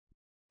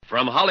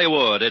From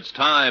Hollywood, it's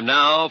time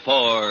now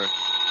for...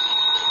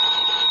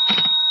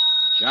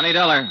 Johnny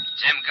Dollar.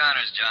 Tim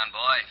Connors, John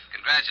boy.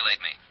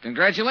 Congratulate me.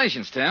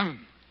 Congratulations,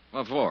 Tim.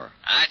 What for?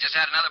 I just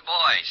had another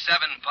boy. 7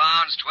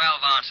 pounds, 12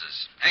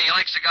 ounces. Hey, you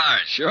like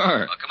cigars?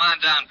 Sure. Well, come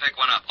on down, pick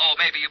one up. Oh,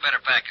 maybe you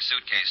better pack a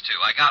suitcase,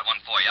 too. I got one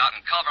for you out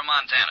in Culver,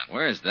 Montana.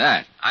 Where's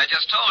that? I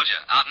just told you.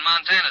 Out in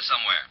Montana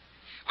somewhere.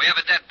 We have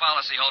a debt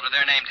policyholder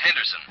there named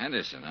Henderson.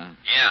 Henderson, huh?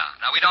 Yeah.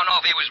 Now, we don't know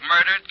if he was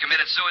murdered,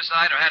 committed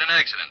suicide, or had an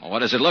accident. Well, what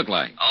does it look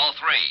like? All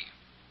three.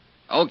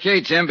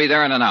 Okay, Tim, be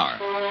there in an hour.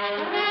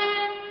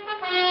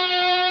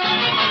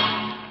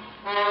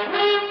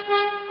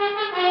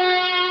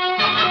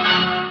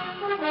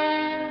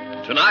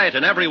 Tonight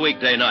and every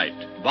weekday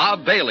night,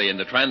 Bob Bailey in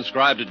the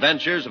transcribed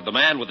adventures of the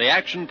man with the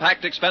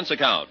action-packed expense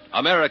account,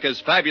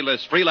 America's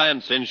fabulous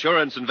freelance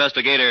insurance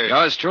investigator.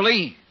 Yours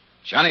truly,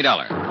 Johnny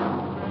Dollar.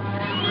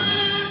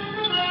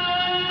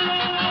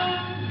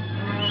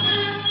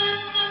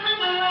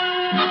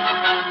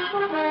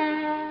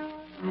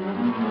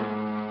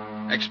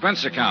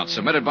 Expense account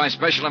submitted by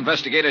Special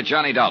Investigator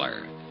Johnny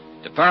Dollar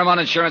to Paramount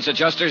Insurance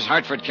Adjusters,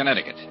 Hartford,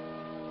 Connecticut.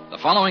 The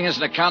following is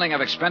an accounting of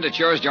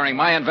expenditures during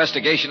my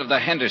investigation of the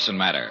Henderson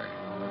matter,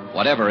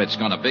 whatever it's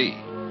going to be.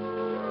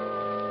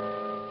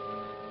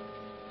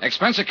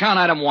 Expense account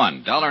item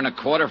 1,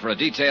 $1.25 for a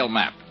detailed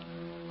map.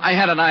 I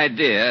had an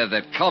idea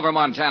that Culver,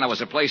 Montana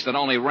was a place that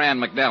only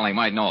Rand McNally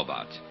might know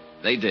about.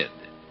 They did.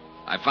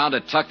 I found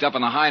it tucked up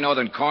in the high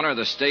northern corner of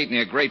the state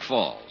near Great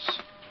Falls.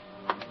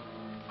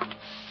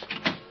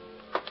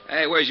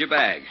 Hey, where's your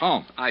bag?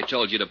 Home. I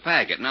told you to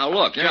pack it. Now,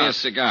 look, Give me a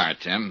cigar,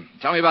 Tim.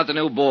 Tell me about the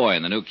new boy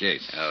and the new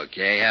case.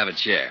 Okay, have a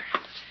chair.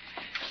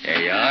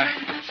 There you are.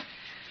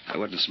 I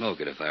wouldn't smoke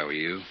it if I were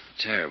you.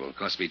 Terrible.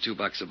 Cost me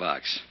 $2 a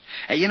box.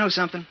 Hey, you know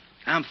something?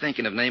 I'm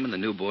thinking of naming the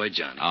new boy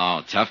Johnny.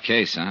 Oh, tough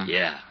case, huh?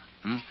 Yeah.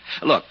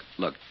 Look,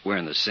 we're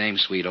in the same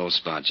sweet old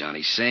spot,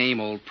 Johnny.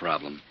 Same old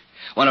problem.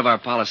 One of our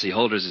policy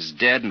holders is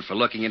dead, and for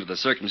looking into the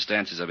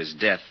circumstances of his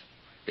death,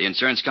 the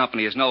insurance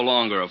company is no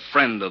longer a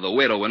friend of the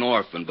widow and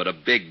orphan, but a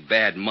big,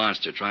 bad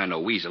monster trying to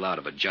weasel out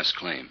of a just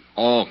claim.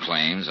 All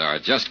claims are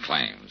just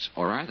claims,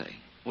 or are they?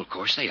 Well, of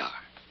course they are.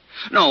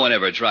 No one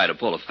ever tried to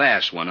pull a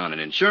fast one on an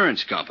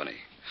insurance company.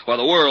 Well,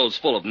 the world's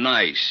full of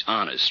nice,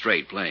 honest,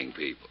 straight-playing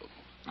people.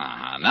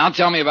 Uh-huh. Now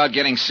tell me about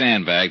getting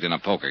sandbagged in a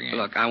poker game.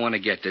 Look, I want to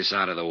get this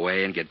out of the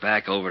way and get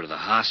back over to the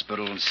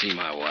hospital and see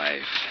my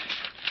wife.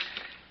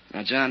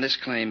 Now, John, this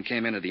claim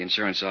came into the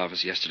insurance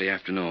office yesterday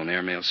afternoon,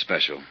 airmail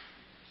special.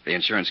 The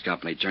insurance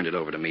company turned it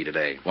over to me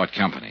today. What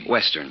company?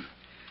 Western.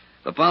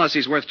 The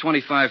policy's worth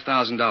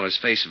 $25,000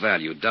 face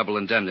value, double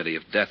indemnity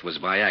if death was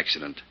by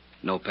accident.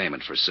 No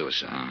payment for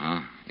suicide.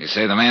 Uh-huh. You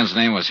say the man's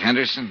name was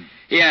Henderson?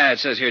 Yeah, it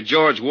says here,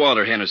 George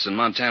Walter Henderson,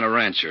 Montana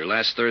rancher.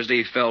 Last Thursday,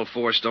 he fell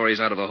 4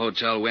 stories out of a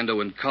hotel window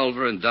in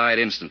Culver and died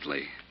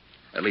instantly.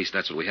 At least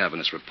that's what we have in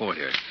this report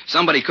here.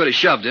 Somebody could have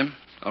shoved him,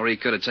 or he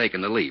could have taken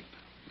the leap.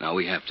 Now,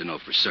 we have to know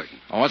for certain.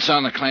 Oh, what's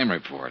on the claim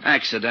report?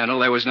 Accidental.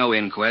 There was no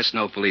inquest,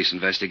 no police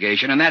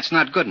investigation, and that's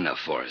not good enough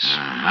for us.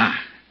 Uh-huh.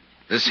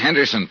 This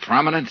Henderson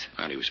prominent?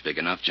 And he was big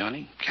enough,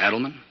 Johnny.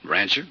 Cattleman,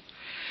 rancher.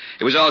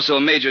 He was also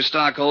a major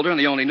stockholder in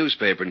the only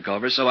newspaper in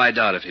Culver, so I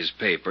doubt if his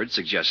paper'd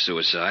suggest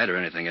suicide or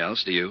anything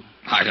else, do you?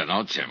 I don't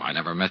know, Tim. I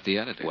never met the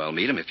editor. Well,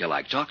 meet him if you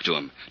like. Talk to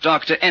him.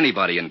 Talk to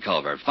anybody in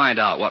Culver. Find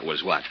out what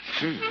was what.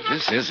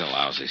 This is a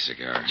lousy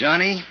cigar.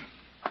 Johnny,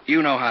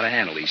 you know how to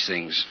handle these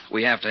things.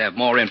 We have to have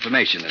more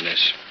information than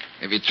this.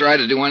 Have you tried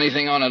to do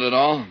anything on it at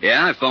all?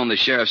 Yeah, I phoned the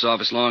sheriff's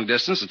office long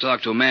distance and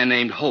talked to a man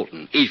named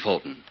Holton, Eve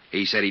Holton.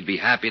 He said he'd be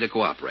happy to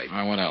cooperate.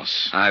 What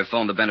else? I've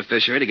phoned the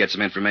beneficiary to get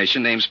some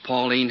information. Name's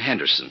Pauline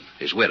Henderson,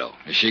 his widow.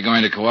 Is she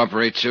going to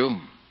cooperate, too?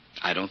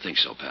 I don't think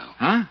so, pal.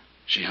 Huh?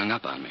 She hung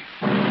up on me.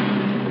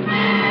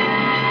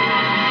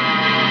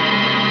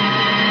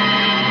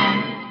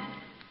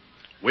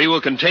 We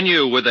will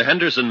continue with the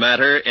Henderson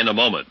matter in a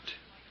moment.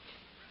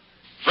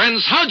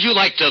 Friends, how'd you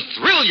like to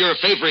thrill your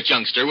favorite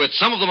youngster with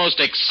some of the most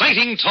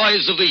exciting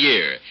toys of the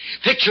year?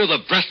 Picture the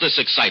breathless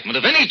excitement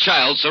of any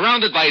child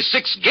surrounded by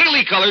 6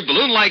 gaily colored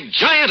balloon-like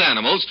giant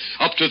animals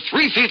up to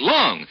 3 feet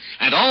long,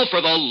 and all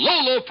for the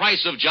low, low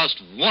price of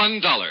just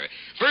 $1.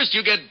 First,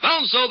 you get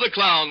Bounzo the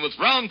Clown with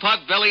round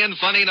pot belly and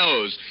funny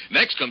nose.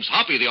 Next comes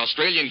Hoppy the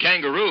Australian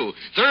kangaroo.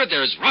 Third,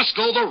 there's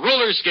Roscoe the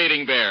roller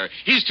skating bear.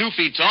 He's 2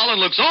 feet tall and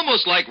looks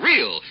almost like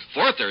real.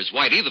 Fourth, there's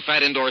Whitey the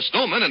fat indoor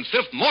snowman. And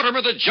fifth,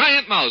 Mortimer the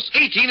giant mouse,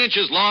 18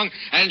 inches long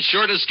and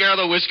sure to scare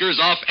the whiskers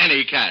off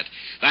any cat.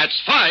 That's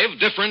 5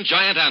 different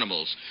giant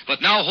animals.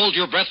 But now hold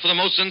your breath for the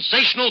most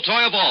sensational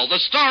toy of all, the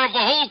star of the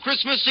whole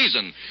Christmas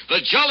season,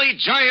 the Jolly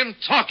Giant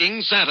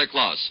Talking Santa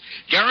Claus.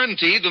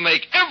 Guaranteed to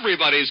make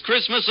everybody's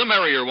Christmas a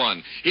merrier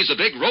one. He's a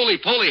big,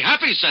 roly-poly,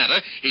 happy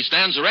Santa. He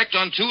stands erect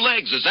on 2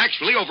 legs, is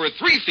actually over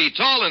 3 feet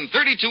tall and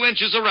 32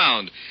 inches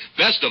around.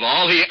 Best of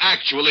all, he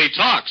actually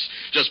talks.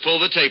 Just pull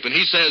the tape and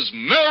he says,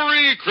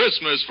 Merry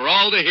Christmas for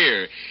all to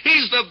hear.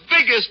 He's the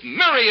biggest,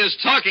 merry as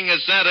talking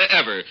as Santa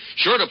ever,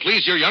 sure to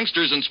please your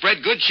youngsters and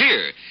spread good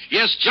cheer.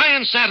 Yes,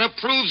 Giant Santa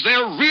proves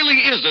there really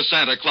is a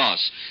Santa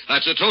Claus.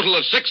 That's a total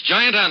of 6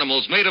 giant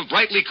animals made of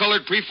brightly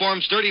colored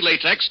preformed sturdy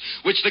latex,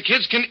 which the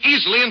kids can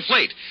easily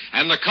inflate.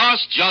 And the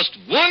cost just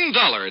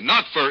 $1,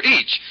 not for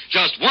each.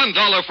 Just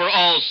 $1 for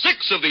all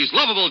 6 of these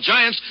lovable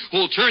giants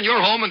who'll turn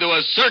your home into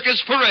a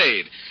circus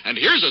parade. And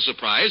here's a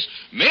surprise.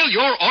 Mail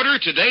your order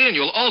today and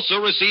you'll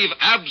also receive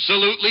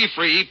absolutely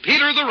free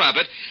Peter the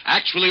Rabbit,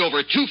 actually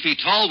over 2 feet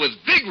tall with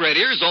big red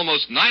ears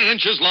almost 9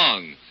 inches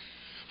long.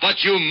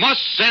 But you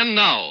must send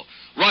now.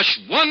 Rush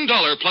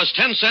 $1 plus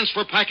 10 cents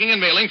for packing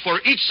and mailing for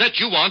each set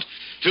you want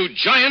to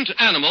Giant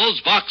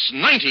Animals, Box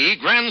 90,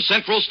 Grand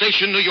Central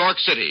Station, New York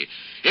City.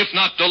 If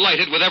not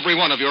delighted with every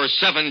one of your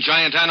 7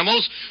 giant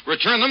animals,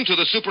 return them to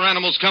the Super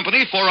Animals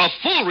Company for a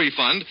full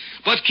refund,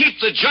 but keep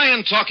the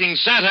giant talking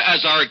Santa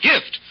as our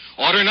gift.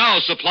 Order now.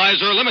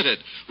 Supplies are limited.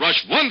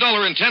 Rush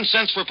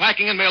 $1.10 for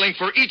packing and mailing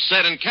for each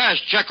set in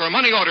cash, check, or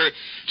money order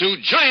to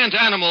Giant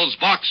Animals,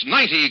 Box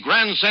 90,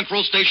 Grand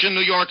Central Station,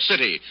 New York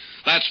City.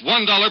 That's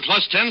 $1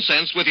 plus 10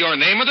 cents with your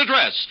name and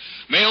address.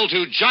 Mail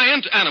to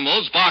Giant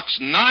Animals, Box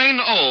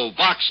 90,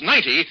 Box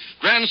 90,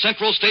 Grand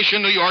Central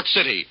Station, New York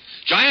City.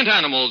 Giant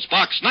Animals,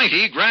 Box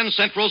 90, Grand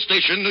Central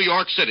Station, New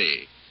York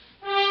City.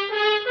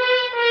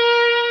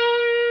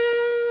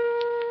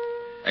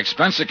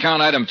 Expense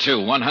account item 2,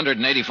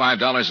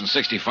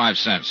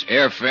 $185.65.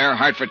 Airfare,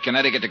 Hartford,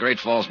 Connecticut to Great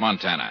Falls,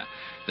 Montana.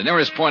 The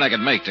nearest point I could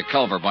make to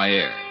Culver by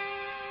air.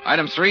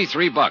 Item 3,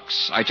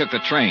 $3. I took the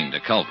train to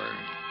Culver.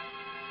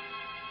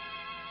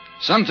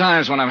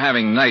 Sometimes when I'm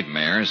having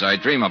nightmares, I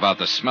dream about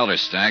the smelter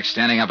stack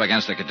standing up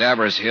against the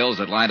cadaverous hills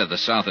that lie to the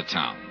south of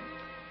town.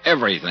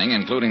 Everything,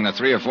 including the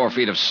 3 or 4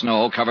 feet of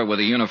snow covered with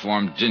a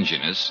uniform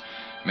dinginess,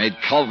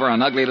 made Culver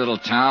an ugly little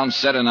town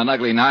set in an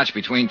ugly notch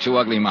between 2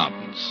 ugly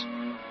mountains.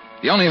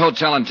 The only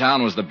hotel in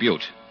town was the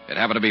Butte. It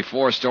happened to be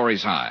 4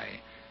 stories high.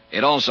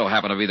 It also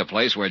happened to be the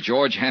place where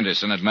George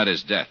Henderson had met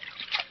his death.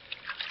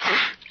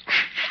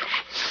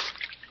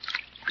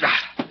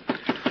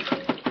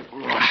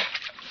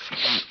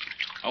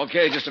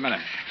 Okay, just a minute.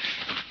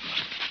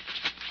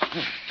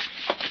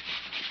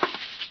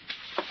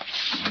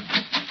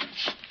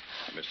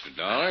 Mr.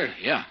 Dollar?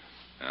 Yeah.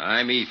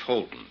 I'm Eve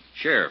Holton,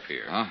 sheriff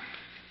here. Huh?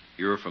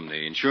 You're from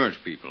the insurance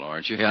people,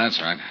 aren't you? Yeah, that's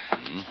right.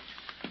 Mm-hmm.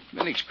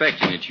 Been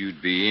expecting that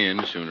you'd be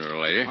in sooner or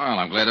later. Well,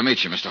 I'm glad to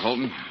meet you, Mr.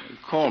 Holton.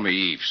 Call me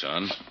Eve,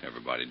 son.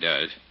 Everybody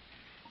does.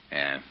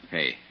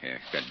 Hey,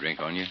 got a drink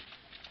on you?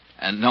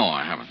 And no,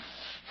 I haven't.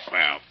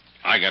 Well,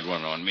 I got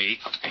one on me.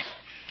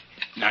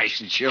 Nice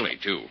and chilly,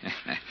 too.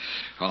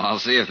 Well, I'll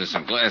see if there's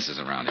some glasses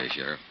around here,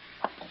 Sheriff.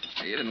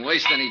 You didn't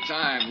waste any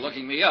time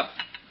looking me up.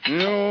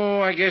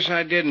 No, I guess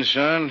I didn't,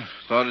 son.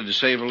 Thought it'd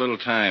save a little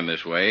time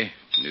this way.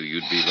 Knew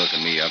you'd be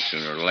looking me up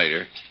sooner or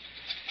later.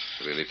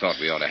 Really thought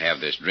we ought to have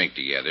this drink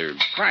together.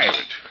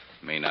 Private.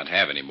 May not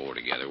have any more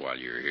together while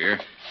you're here.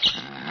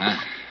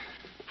 Uh-huh.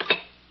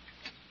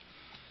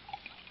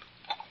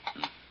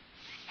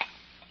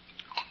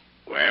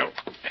 Well,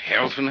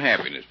 health and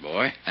happiness,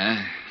 boy.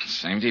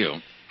 Same to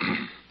you.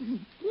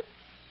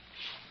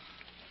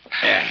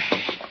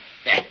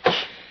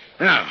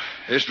 Now,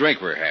 this drink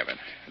we're having.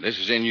 This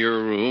is in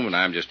your room, and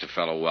I'm just a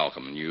fellow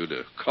welcoming you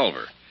to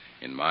Culver.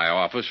 In my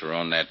office or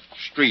on that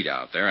street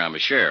out there, I'm a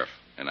sheriff,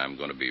 and I'm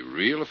going to be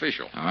real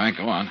official. All right,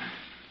 go on.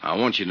 I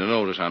want you to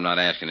notice I'm not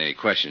asking any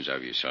questions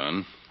of you,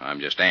 son. I'm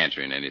just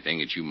answering anything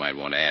that you might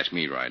want to ask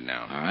me right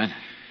now. All right.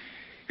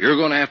 You're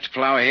going to have to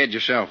plow ahead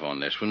yourself on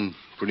this one,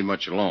 pretty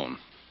much alone.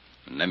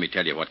 And let me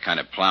tell you what kind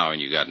of plowing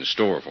you got in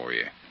store for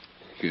you.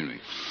 Excuse me.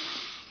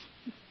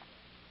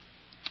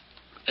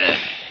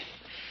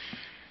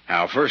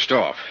 Now, first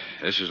off,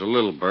 this is a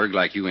little burg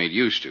like you ain't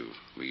used to.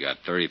 We got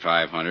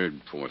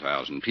 3,500,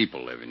 4,000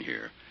 people living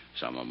here.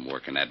 Some of them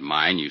working that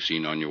mine you've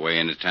seen on your way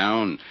into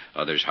town.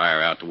 Others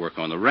hire out to work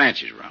on the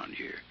ranches around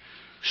here.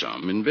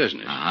 Some in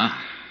business. Uh-huh.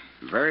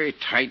 Very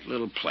tight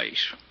little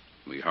place.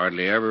 We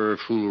hardly ever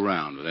fool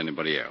around with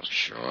anybody else.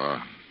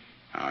 Sure.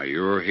 Now,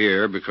 you're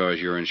here because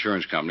your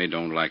insurance company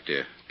don't like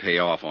to pay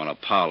off on a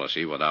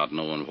policy without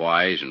knowing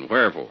whys and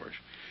wherefores.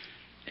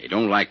 They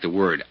don't like the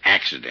word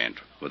accident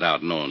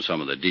without knowing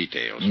some of the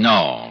details.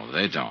 No,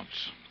 they don't.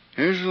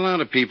 There's a lot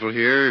of people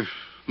here,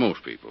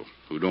 most people,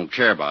 who don't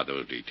care about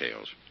those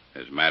details.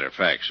 As a matter of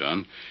fact,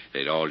 son,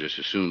 they'd all just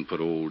as soon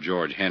put old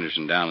George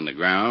Henderson down on the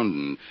ground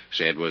and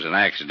say it was an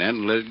accident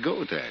and let it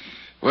go at that.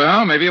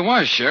 Well, maybe it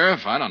was,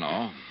 Sheriff. I don't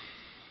know.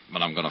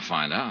 But I'm going to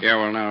find out. Yeah,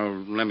 well, now,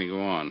 let me go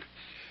on.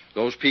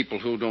 Those people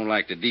who don't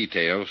like the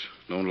details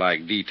don't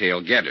like detail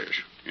getters.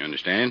 You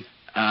understand?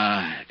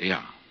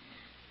 Yeah.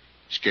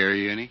 Scare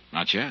you any?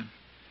 Not yet.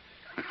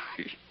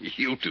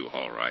 You'll do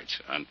all right,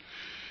 son.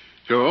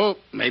 So,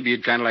 maybe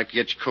you'd kind of like to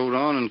get your coat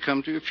on and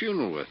come to a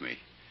funeral with me.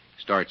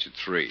 Starts at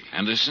 3.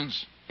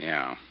 Henderson's?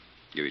 Yeah.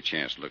 Give you a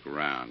chance to look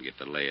around, get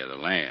the lay of the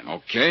land.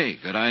 Okay,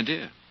 good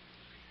idea.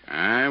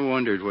 I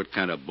wondered what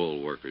kind of bull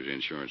workers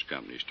insurance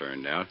companies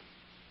turned out.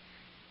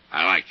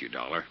 I like you,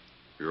 Dollar.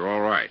 You're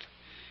all right.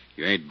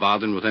 You ain't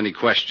bothering with any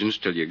questions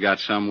till you got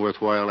some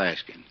worthwhile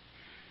asking.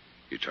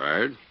 You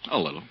tired? A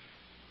little.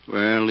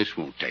 Well, this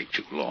won't take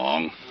too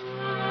long.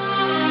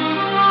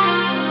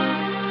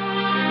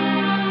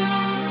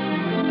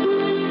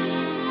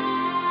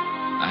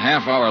 A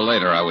half hour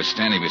later, I was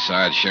standing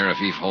beside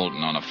Sheriff Eve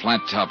Holden on a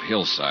flat-top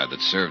hillside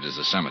that served as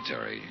a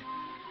cemetery.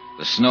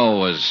 The snow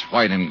was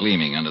white and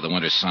gleaming under the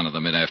winter sun of the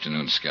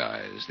mid-afternoon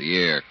skies, the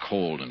air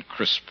cold and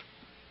crisp.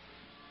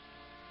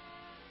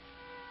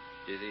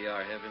 To thee,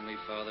 our heavenly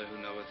Father, who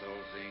knoweth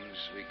all things,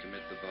 we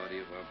commit the body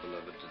of our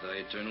beloved to thy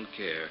eternal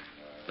care.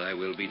 Thy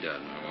will be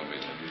done.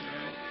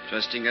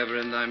 Trusting ever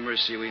in thy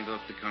mercy, we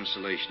invoke the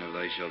consolation of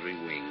thy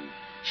sheltering wing.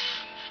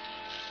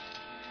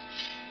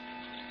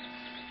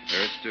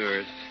 Earth to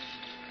earth,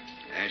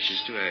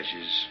 ashes to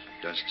ashes,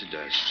 dust to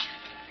dust.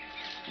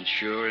 In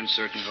sure and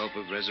certain hope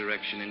of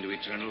resurrection into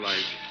eternal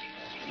life,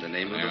 in the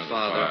name of the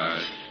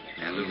Father,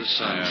 and of the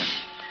Son,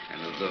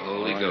 and of the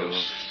Holy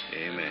Ghost.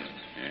 Amen.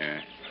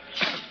 Yeah.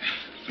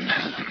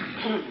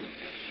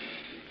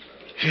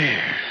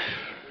 Here.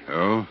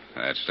 Oh,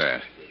 that's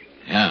that.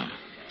 Yeah.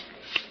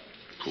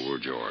 Poor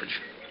George.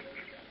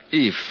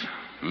 Eve.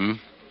 Hmm?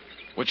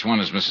 Which one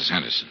is Mrs.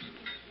 Henderson?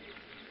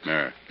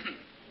 There.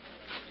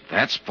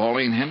 That's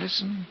Pauline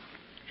Henderson?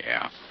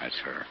 Yeah, that's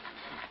her.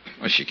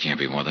 Well, she can't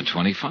be more than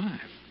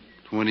 25.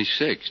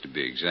 26, to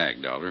be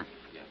exact, Dollar.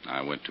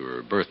 I went to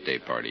her birthday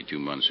party 2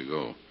 months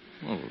ago.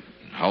 Well,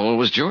 how old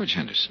was George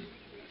Henderson?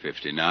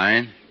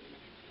 59.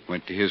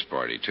 Went to his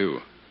party,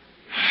 too.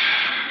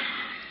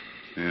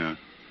 Yeah.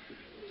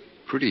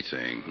 Pretty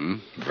thing, hmm?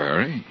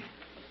 Very.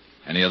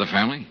 Any other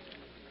family?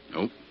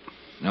 Nope.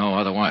 No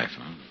other wife,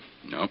 huh?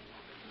 Nope.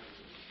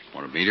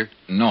 Want to meet her?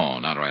 No,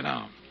 not right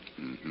now.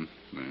 Mm-hmm.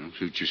 Well,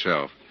 suit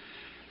yourself.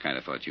 Kind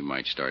of thought you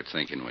might start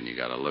thinking when you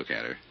got a look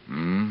at her.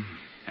 Hmm?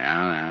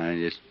 Now,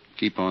 just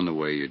keep on the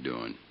way you're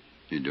doing.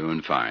 You're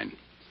doing fine.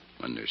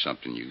 When there's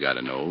something you got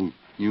to know,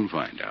 you'll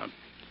find out.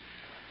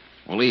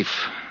 Well, Eve,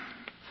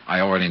 I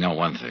already know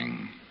one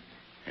thing.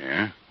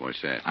 Yeah?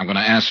 What's that? I'm going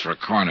to ask for a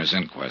coroner's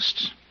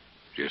inquest.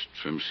 Just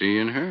from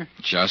seeing her?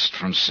 Just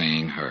from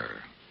seeing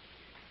her.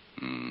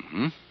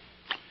 Mm-hmm.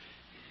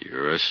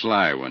 You're a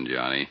sly one,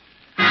 Johnny.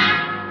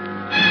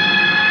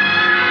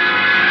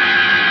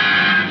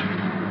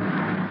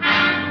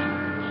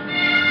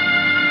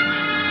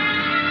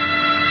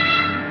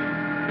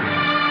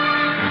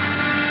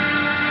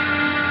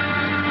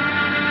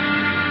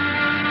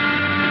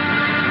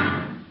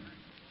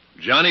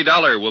 Johnny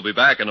Dollar will be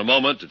back in a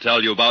moment to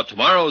tell you about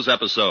tomorrow's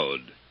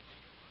episode.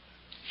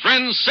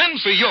 Friends,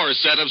 send for your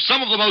set of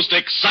some of the most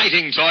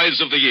exciting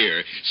toys of the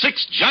year.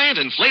 6 giant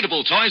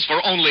inflatable toys for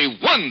only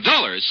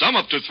 $1, some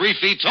up to 3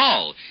 feet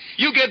tall.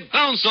 You get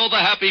Bounce'll the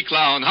happy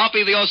clown,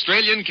 Hoppy the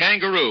Australian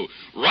kangaroo,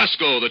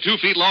 Roscoe the 2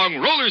 feet long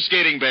roller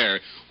skating bear,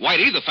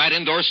 Whitey the fat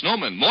indoor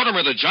snowman,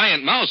 Mortimer the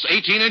giant mouse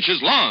 18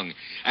 inches long,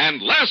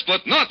 and last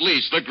but not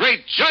least, the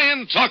great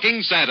giant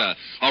talking Santa,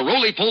 a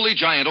roly-poly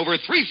giant over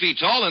 3 feet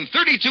tall and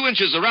 32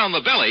 inches around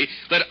the belly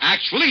that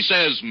actually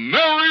says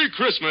Merry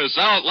Christmas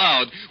out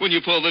loud when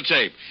you pull the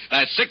tape.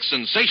 That's 6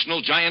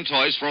 sensational giant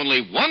toys for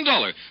only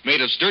 $1,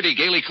 made of sturdy,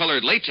 gaily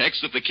colored latex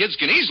that the kids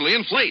can easily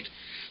inflate.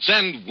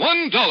 Send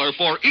 $1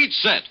 for each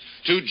set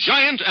to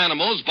Giant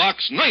Animals,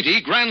 Box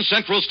 90, Grand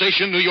Central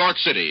Station, New York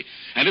City.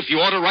 And if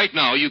you order right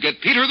now, you get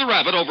Peter the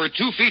Rabbit over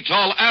 2 feet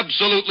tall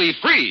absolutely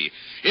free.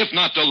 If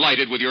not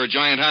delighted with your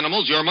giant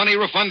animals, your money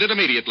refunded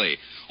immediately.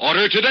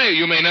 Order today.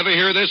 You may never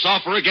hear this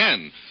offer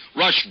again.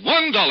 Rush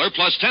 $1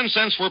 plus 10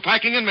 cents for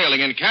packing and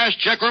mailing in cash,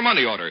 check, or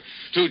money order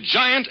to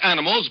Giant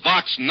Animals,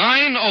 Box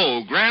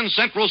 90, Grand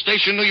Central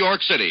Station, New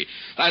York City.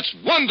 That's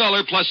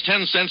 $1 plus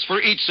 10 cents for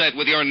each set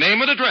with your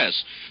name and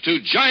address to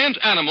Giant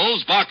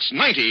Animals, Box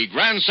 90,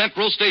 Grand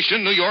Central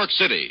Station, New York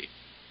City.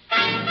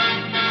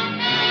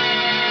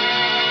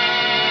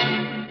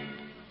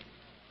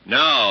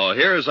 Now,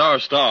 here's our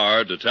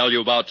star to tell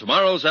you about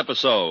tomorrow's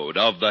episode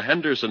of The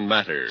Henderson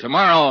Matter.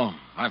 Tomorrow,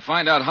 I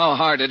find out how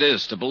hard it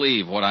is to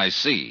believe what I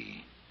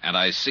see. And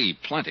I see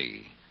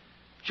plenty.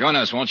 Join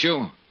us, won't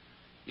you?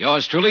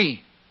 Yours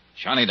truly,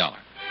 Johnny Dollar.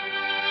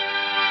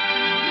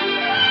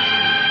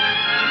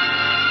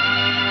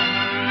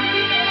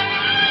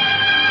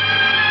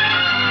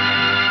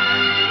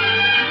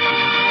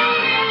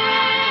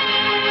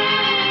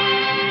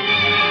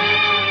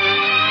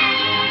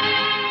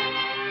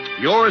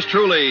 Yours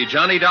truly,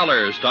 Johnny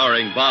Dollar,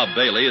 starring Bob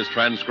Bailey, is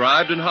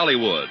transcribed in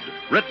Hollywood.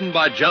 Written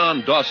by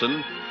John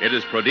Dawson, it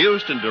is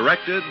produced and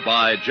directed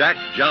by Jack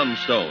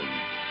Johnstone.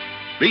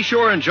 Be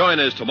sure and join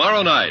us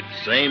tomorrow night,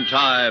 same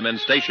time and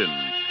station,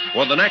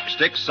 for the next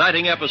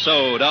exciting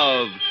episode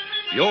of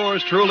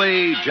Yours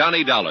truly,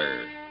 Johnny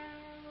Dollar.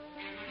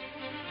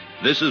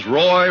 This is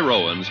Roy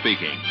Rowan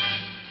speaking.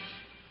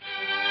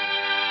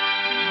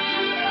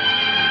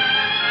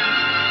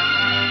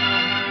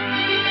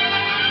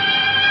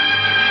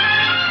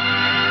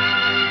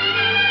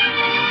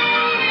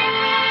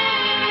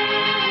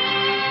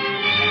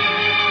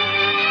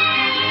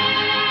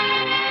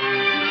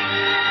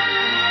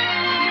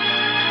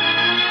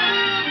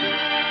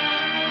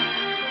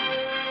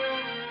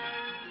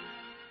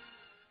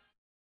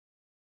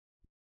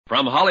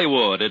 From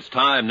Hollywood, it's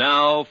time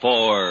now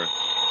for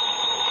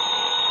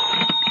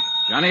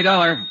Johnny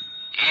Dollar.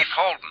 Keith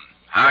Holden.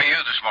 How are you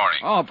this morning?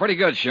 Oh, pretty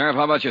good, Sheriff.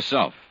 How about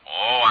yourself?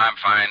 Oh, I'm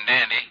fine,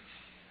 dandy.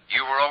 You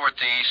were over at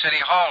the City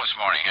Hall this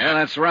morning, huh? Yeah,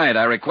 that's right.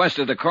 I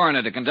requested the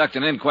coroner to conduct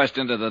an inquest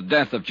into the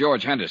death of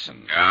George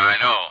Henderson. Yeah, I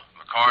know.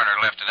 The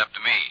coroner left it up to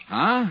me.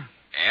 Huh?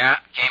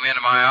 Yeah, came into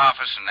my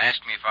office and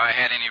asked me if I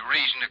had any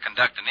reason to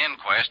conduct an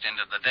inquest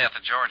into the death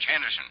of George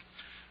Henderson.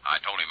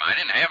 I told him I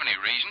didn't have any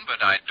reason,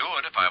 but I'd do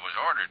it if I was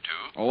ordered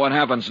to. Well, what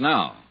happens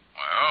now?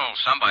 Well,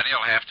 somebody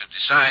will have to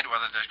decide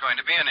whether there's going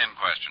to be an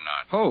inquest or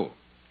not. Who?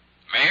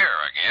 Mayor,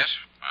 I guess.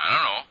 I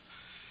don't know.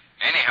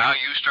 Anyhow,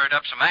 you stirred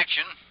up some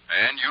action,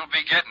 and you'll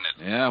be getting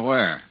it. Yeah,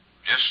 where?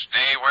 Just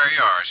stay where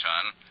you are,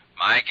 son.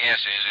 My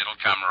guess is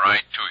it'll come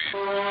right to you.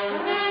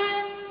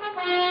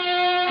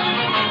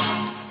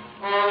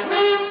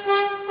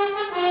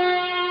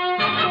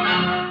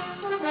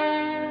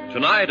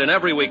 Tonight and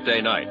every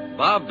weekday night,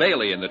 Bob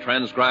Bailey in the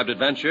transcribed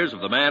adventures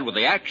of the man with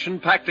the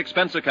action-packed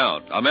expense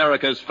account,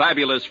 America's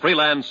fabulous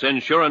freelance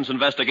insurance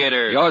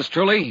investigator. Yours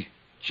truly,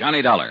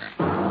 Johnny Dollar.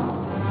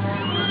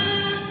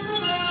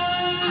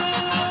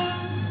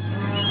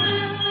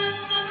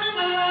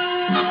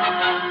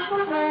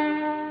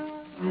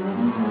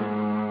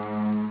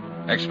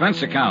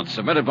 Expense account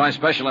submitted by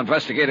Special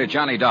Investigator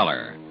Johnny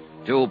Dollar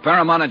to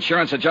Paramount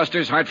Insurance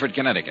Adjusters, Hartford,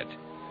 Connecticut.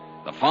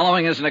 The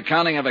following is an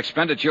accounting of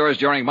expenditures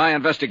during my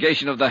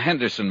investigation of the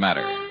Henderson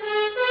matter.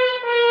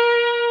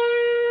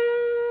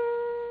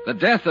 The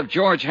death of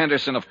George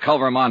Henderson of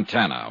Culver,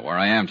 Montana, where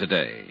I am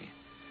today.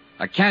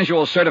 A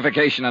casual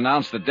certification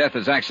announced the death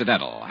as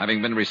accidental,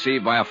 having been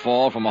received by a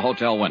fall from a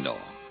hotel window.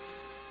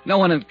 No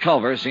one in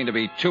Culver seemed to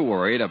be too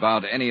worried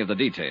about any of the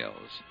details.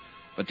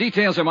 But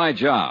details are my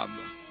job.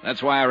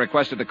 That's why I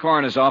requested the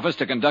coroner's office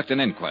to conduct an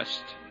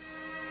inquest.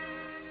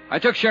 I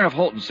took Sheriff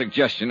Holton's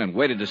suggestion and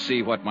waited to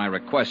see what my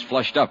request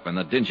flushed up in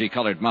the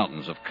dingy-colored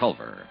mountains of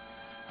Culver.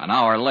 An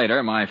hour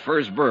later, my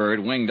first bird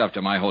winged up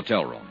to my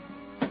hotel room.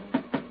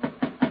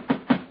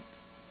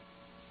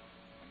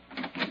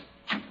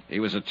 He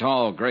was a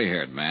tall,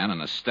 gray-haired man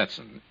in a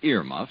Stetson,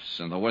 earmuffs,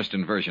 and the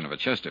western version of a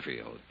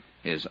Chesterfield.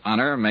 His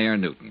Honor, Mayor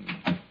Newton.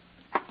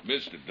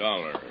 Mr.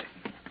 Dollar,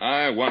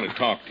 I want to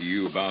talk to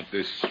you about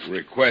this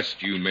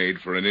request you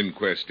made for an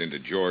inquest into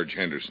George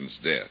Henderson's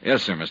death.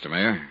 Yes, sir, Mr.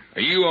 Mayor.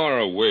 You are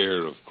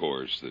aware, of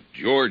course, that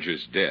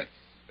George's death,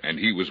 and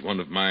he was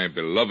one of my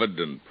beloved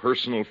and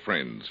personal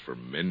friends for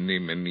many,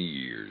 many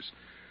years,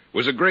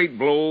 was a great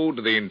blow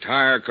to the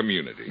entire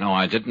community. No,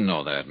 I didn't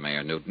know that,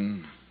 Mayor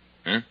Newton.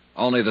 Huh?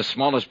 Only the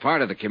smallest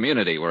part of the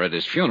community were at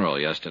his funeral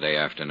yesterday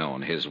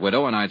afternoon. His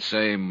widow and I'd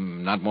say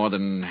not more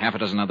than half a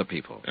dozen other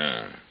people.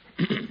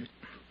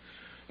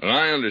 Well,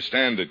 I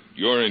understand that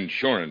your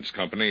insurance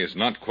company is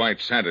not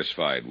quite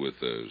satisfied with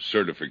the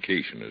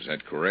certification. Is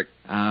that correct?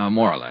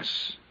 More or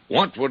less.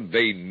 What would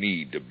they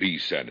need to be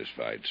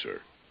satisfied, sir?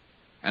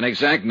 An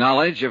exact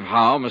knowledge of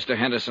how Mr.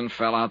 Henderson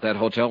fell out that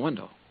hotel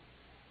window.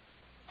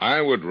 I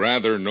would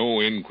rather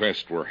no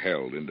inquest were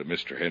held into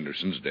Mr.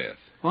 Henderson's death.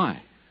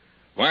 Why?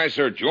 Why,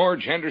 sir,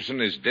 George Henderson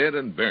is dead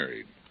and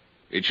buried.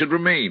 It should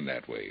remain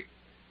that way.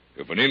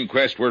 If an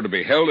inquest were to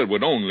be held, it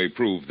would only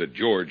prove that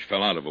George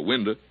fell out of a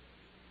window.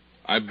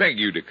 I beg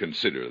you to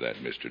consider that,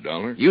 Mr.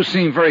 Dollar. You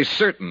seem very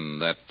certain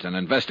that an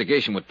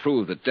investigation would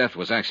prove that death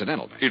was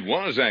accidental, Mayor. It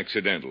was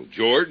accidental.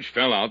 George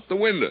fell out the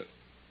window.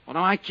 Well,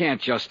 now, I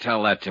can't just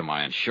tell that to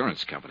my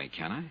insurance company,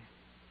 can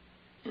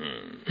I?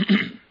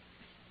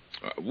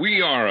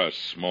 We are a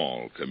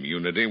small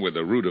community with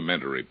a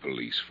rudimentary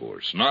police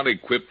force, not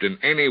equipped in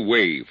any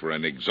way for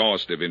an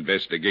exhaustive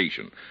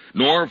investigation,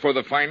 nor for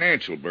the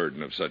financial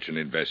burden of such an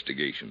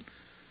investigation.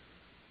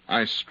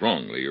 I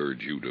strongly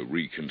urge you to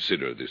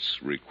reconsider this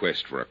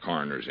request for a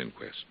coroner's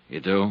inquest. You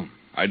do?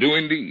 I do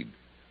indeed.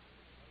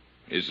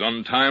 His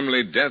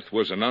untimely death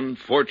was an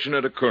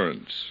unfortunate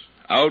occurrence,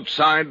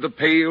 outside the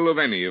pale of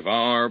any of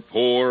our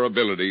poor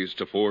abilities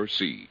to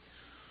foresee.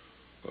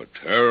 A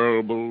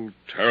terrible,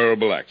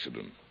 terrible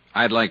accident.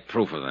 I'd like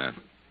proof of that.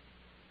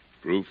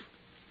 Proof?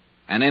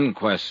 An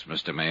inquest,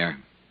 Mr. Mayor.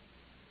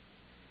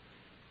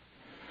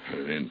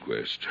 An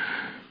inquest.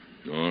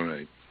 All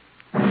right.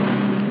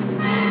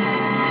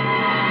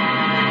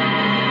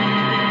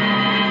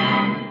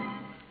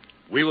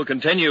 We will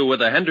continue with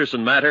the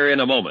Henderson matter in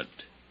a moment.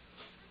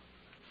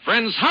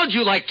 Friends, how'd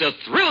you like to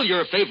thrill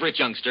your favorite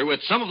youngster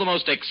with some of the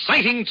most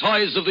exciting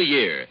toys of the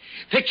year?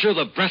 Picture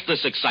the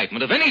breathless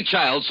excitement of any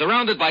child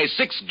surrounded by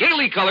 6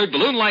 gaily colored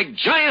balloon-like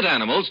giant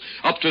animals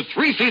up to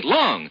 3 feet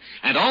long,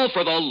 and all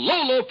for the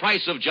low, low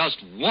price of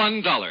just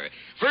 $1.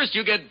 First,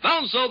 you get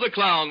Bounzo the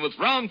Clown with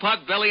round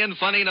pot belly and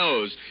funny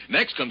nose.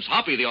 Next comes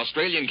Hoppy the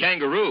Australian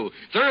Kangaroo.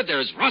 Third,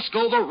 there's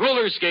Roscoe the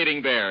Roller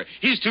Skating Bear.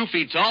 He's 2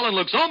 feet tall and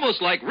looks almost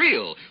like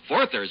real.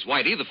 Fourth, there's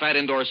Whitey the Fat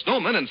Indoor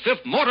Snowman. And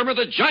fifth, Mortimer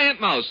the Giant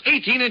Mouse,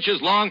 18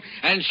 inches long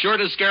and sure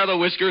to scare the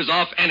whiskers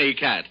off any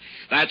cat.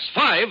 That's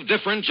 5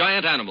 different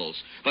giant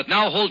animals. But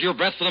now hold your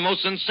breath for the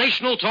most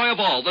sensational toy of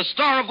all, the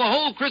star of the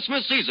whole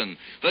Christmas season,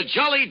 the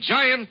jolly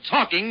giant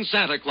talking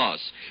Santa Claus.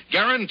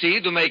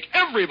 Guaranteed to make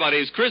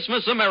everybody's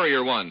Christmas a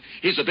merrier one.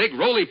 He's a big,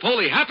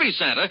 roly-poly, happy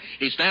Santa.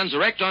 He stands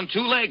erect on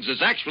 2 legs,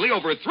 is actually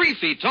over 3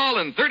 feet tall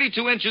and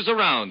 32 inches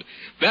around.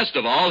 Best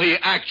of all, he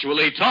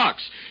actually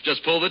talks.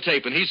 Just pull the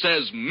tape and he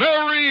says,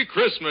 Merry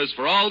Christmas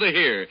for all to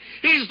hear.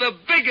 He's the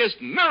biggest,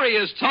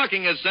 merriest,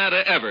 talkingest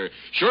Santa ever.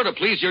 Sure to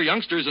please your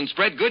youngsters and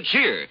spread good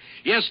cheer.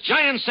 Yes,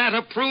 Giant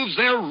Santa proves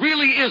there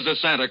really is a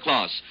Santa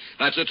Claus.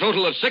 That's a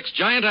total of 6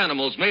 giant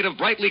animals made of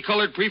brightly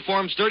colored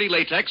preformed sturdy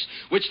latex,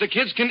 which the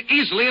kids can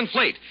easily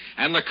inflate.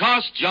 And the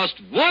cost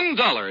just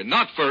 $1,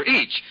 not for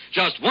each.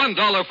 Just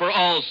 $1 for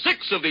all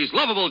 6 of these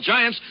lovable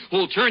giants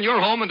who'll turn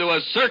your home into a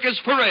circus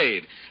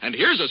parade. And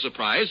here's a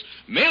surprise.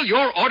 Mail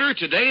your order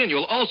today and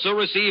you'll also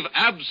receive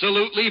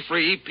absolutely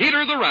free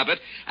Peter the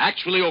Rabbit,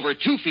 actually over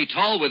 2 feet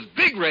tall with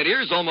big red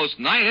ears almost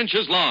 9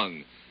 inches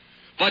long.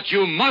 But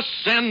you must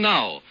send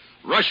now.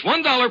 Rush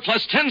 $1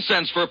 plus 10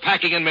 cents for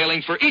packing and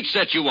mailing for each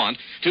set you want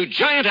to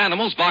Giant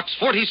Animals, Box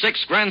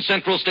 46, Grand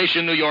Central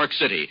Station, New York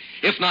City.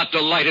 If not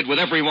delighted with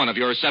every one of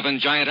your 7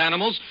 giant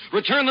animals,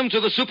 return them to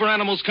the Super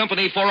Animals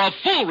Company for a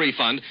full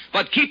refund,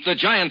 but keep the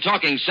giant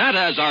talking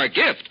Santa as our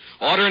gift.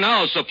 Order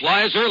now.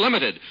 Supplies are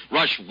limited.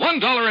 Rush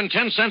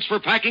 $1.10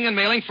 for packing and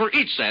mailing for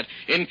each set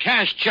in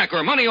cash, check,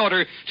 or money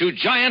order to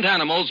Giant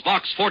Animals,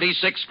 Box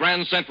 46,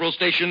 Grand Central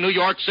Station, New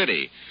York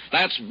City.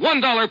 That's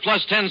 $1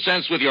 plus 10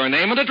 cents with your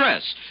name and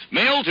address.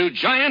 Mail to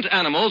Giant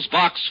Animals,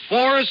 Box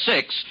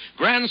 46,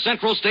 Grand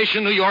Central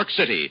Station, New York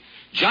City.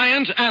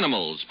 Giant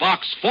Animals,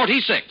 Box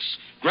 46,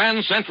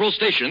 Grand Central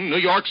Station, New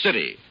York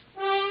City.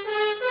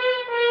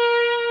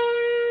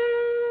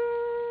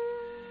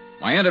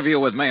 My interview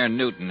with Mayor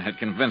Newton had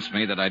convinced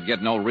me that I'd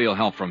get no real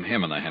help from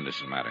him in the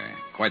Henderson matter.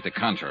 Quite the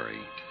contrary.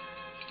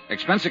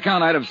 Expense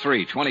account item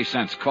 3, 20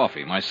 cents,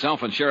 coffee.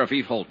 Myself and Sheriff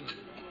Eve Holton.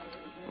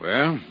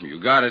 Well,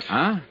 you got it.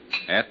 Huh?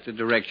 At the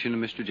direction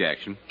of Mr.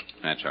 Jackson.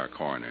 That's our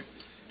coroner.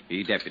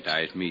 He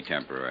deputized me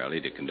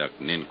temporarily to conduct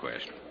an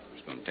inquest.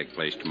 It's going to take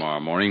place tomorrow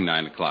morning,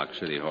 9 o'clock,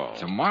 City Hall.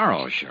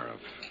 Tomorrow, Sheriff.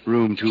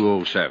 Room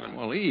 207.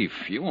 Well, Eve,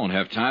 you won't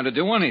have time to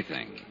do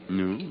anything.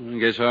 No, I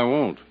guess I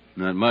won't.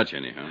 Not much,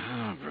 anyhow.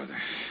 Oh, brother.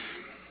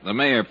 The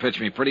mayor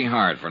pitched me pretty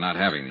hard for not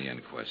having the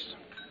inquest.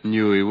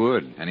 Knew he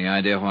would. Any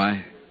idea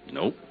why?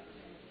 Nope.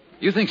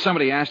 You think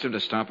somebody asked him to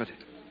stop it?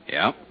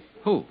 Yeah.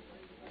 Who?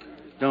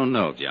 Don't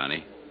know,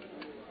 Johnny.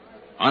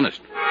 Honest.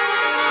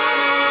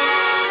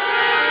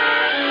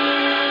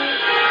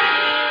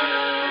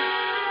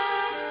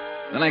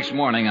 The next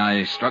morning,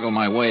 I struggled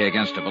my way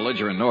against a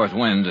belligerent north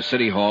wind to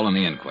City Hall and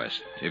the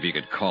inquest, if you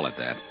could call it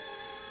that.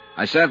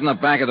 I sat in the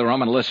back of the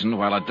room and listened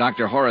while a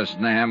Dr. Horace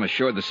Nam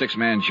assured the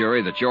 6-man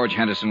jury that George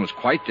Henderson was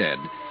quite dead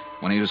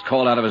when he was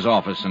called out of his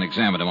office and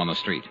examined him on the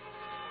street.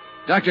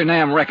 Dr.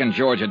 Nam reckoned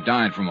George had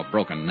died from a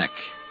broken neck.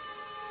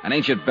 An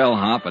ancient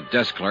bellhop, a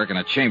desk clerk, and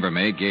a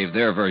chambermaid gave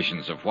their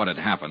versions of what had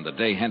happened the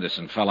day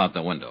Henderson fell out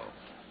the window.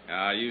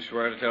 You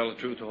swear to tell the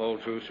truth, the whole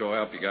truth, so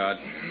help you God?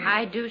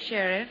 I do,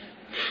 Sheriff.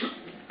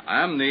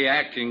 I'm the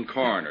acting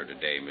coroner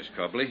today, Miss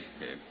Cubley.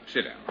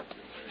 Sit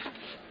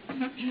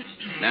down.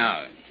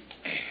 Now,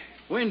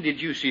 when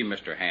did you see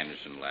Mr.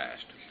 Henderson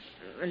last?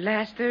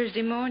 Last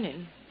Thursday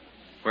morning.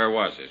 Where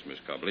was this, Miss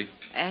Cubley?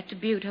 At the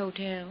Butte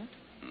Hotel.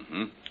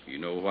 Mm-hmm. You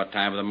know what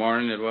time of the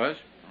morning it was?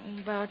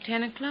 About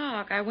 10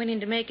 o'clock. I went in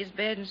to make his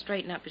bed and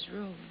straighten up his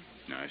room.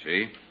 I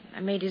see. I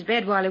made his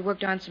bed while he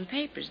worked on some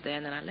papers there,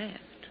 and then I left.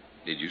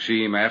 Did you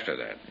see him after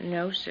that?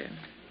 No, sir.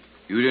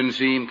 You didn't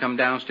see him come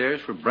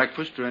downstairs for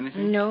breakfast or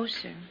anything? No,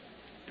 sir.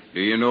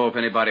 Do you know if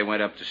anybody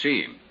went up to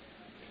see him?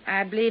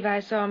 I believe I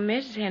saw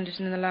Mrs.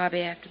 Henderson in the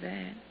lobby after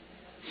that.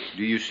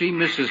 Do you see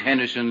Mrs.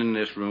 Henderson in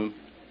this room?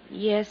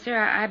 Yes, sir.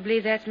 I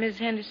believe that's Mrs.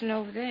 Henderson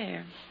over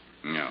there.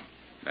 No,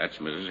 that's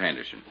Mrs.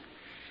 Henderson.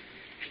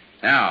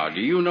 Now, do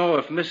you know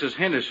if Mrs.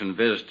 Henderson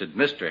visited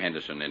Mr.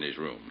 Henderson in his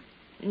room?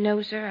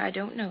 No, sir. I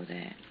don't know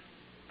that.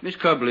 Miss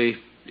Cubley,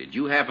 did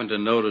you happen to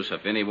notice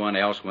if anyone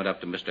else went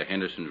up to Mr.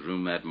 Henderson's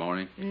room that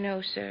morning?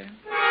 No, sir.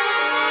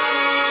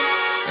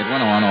 It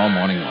went on all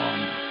morning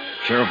long.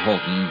 Sheriff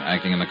Holton,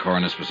 acting in the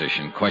coroner's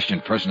position,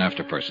 questioned person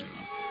after person.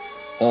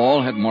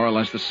 All had more or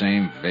less the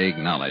same vague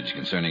knowledge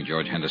concerning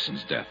George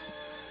Henderson's death.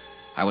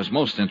 I was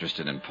most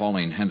interested in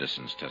Pauline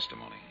Henderson's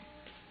testimony.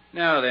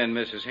 Now then,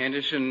 Mrs.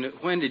 Henderson,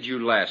 when did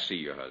you last see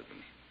your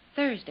husband?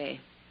 Thursday.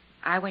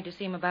 I went to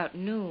see him about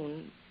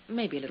noon,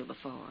 maybe a little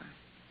before.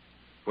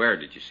 Where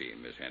did you see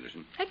him, Miss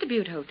Henderson? At the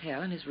Butte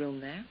Hotel, in his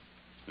room there.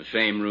 The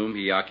same room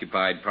he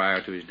occupied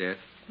prior to his death?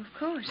 Of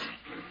course.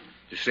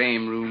 The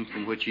same room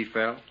from which he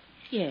fell?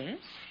 Yes.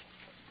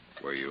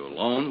 Were you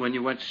alone when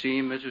you went to see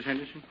him, Mrs.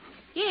 Henderson?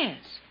 Yes.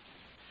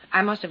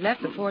 I must have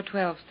left before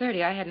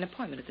 12:30. I had an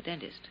appointment at the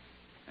dentist.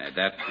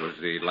 That was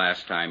the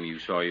last time you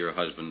saw your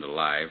husband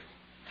alive?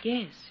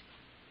 Yes.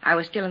 I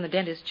was still in the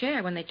dentist's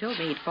chair when they told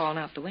me he'd fallen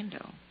out the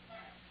window.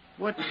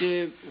 What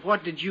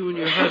did you and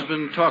your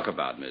husband talk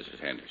about, Mrs.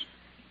 Henderson?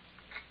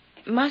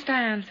 Must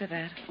I answer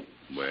that?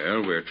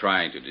 Well, we're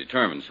trying to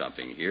determine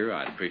something here.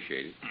 I'd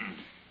appreciate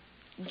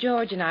it.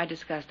 George and I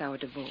discussed our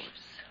divorce.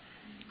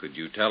 Could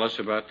you tell us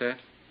about that?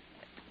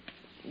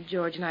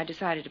 George and I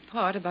decided to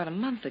part about a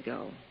month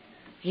ago.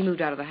 He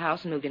moved out of the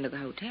house and moved into the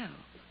hotel.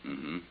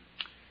 Mm-hmm.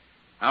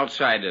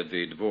 Outside of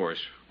the divorce,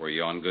 were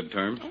you on good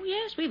terms? Oh,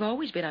 yes, we've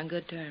always been on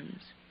good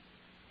terms.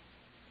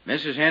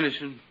 Mrs.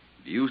 Henderson,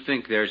 do you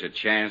think there's a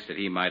chance that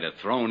he might have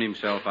thrown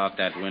himself out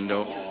that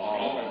window?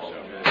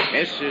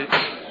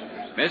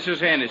 Mrs.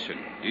 Henderson,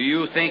 do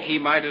you think he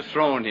might have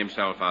thrown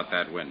himself out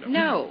that window?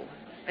 No.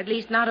 At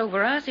least not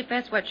over us, if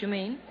that's what you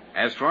mean.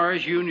 As far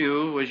as you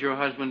knew, was your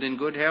husband in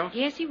good health?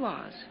 Yes, he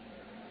was.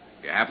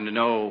 You happen to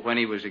know when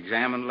he was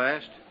examined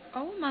last?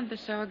 Oh, a month or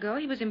so ago,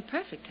 he was in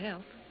perfect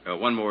health.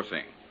 One more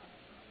thing.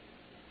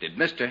 Did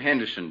Mr.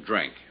 Henderson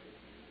drink?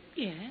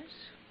 Yes.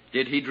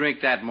 Did he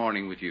drink that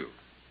morning with you?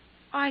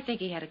 I think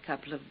he had a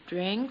couple of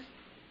drinks.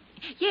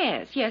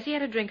 Yes, he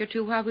had a drink or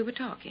two while we were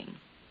talking.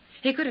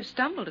 He could have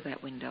stumbled to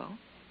that window.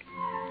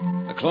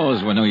 The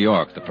clothes were New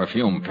York, the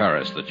perfume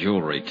Paris, the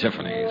jewelry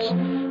Tiffany's.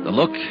 The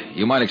look,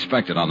 you might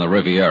expect it on the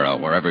Riviera,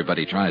 where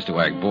everybody tries to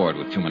act bored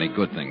with too many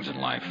good things in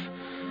life.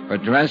 Her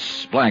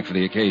dress, black for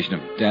the occasion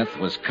of death,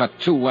 was cut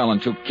too well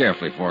and too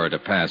carefully for her to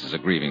pass as a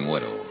grieving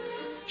widow.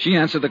 She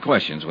answered the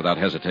questions without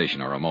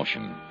hesitation or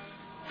emotion.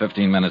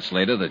 15 minutes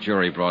later, the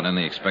jury brought in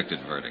the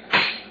expected verdict.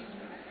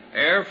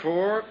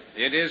 Therefore,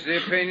 it is the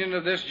opinion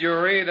of this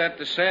jury that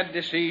the said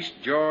deceased,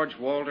 George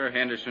Walter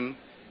Henderson,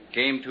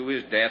 came to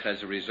his death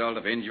as a result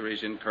of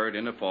injuries incurred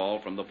in a fall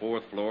from the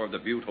 4th floor of the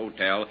Butte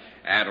Hotel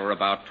at or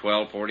about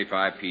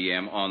 12:45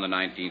 p.m. on the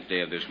 19th day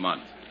of this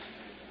month.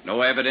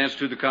 No evidence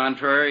to the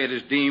contrary, it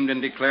is deemed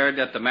and declared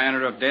that the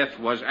manner of death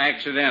was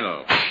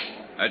accidental.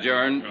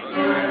 Adjourned. And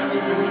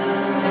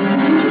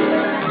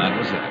that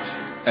was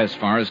it. As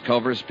far as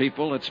Culver's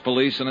people, its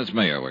police, and its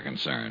mayor were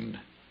concerned.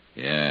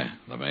 Yeah,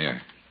 the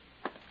mayor.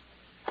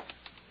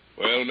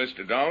 Well,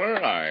 Mr.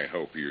 Dollar, I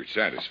hope you're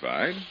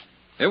satisfied.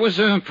 It was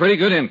a pretty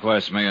good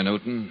inquest, Mayor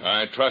Newton.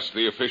 I trust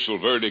the official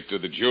verdict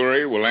of the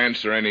jury will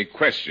answer any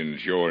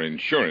questions your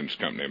insurance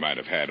company might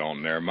have had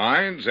on their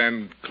minds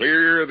and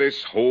clear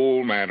this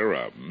whole matter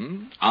up.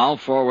 I'll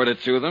forward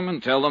it to them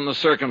and tell them the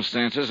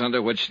circumstances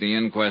under which the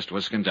inquest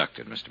was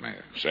conducted, Mr.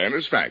 Mayor.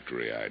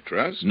 Satisfactory, I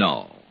trust.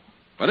 No,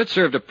 but it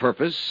served a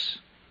purpose.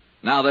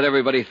 Now that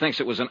everybody thinks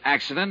it was an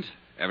accident,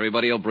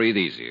 everybody will breathe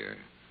easier.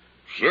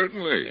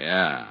 Certainly.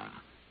 Yeah.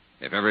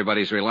 If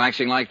everybody's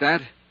relaxing like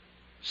that,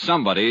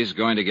 somebody's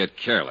going to get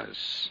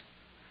careless.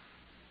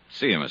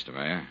 See you, Mr.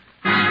 Mayor.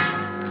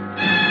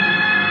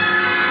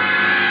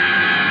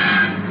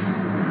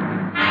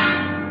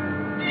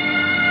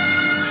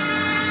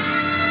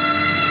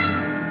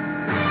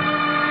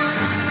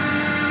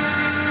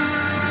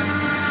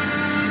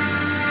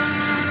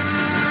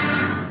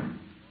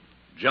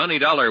 Johnny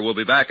Dollar will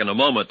be back in a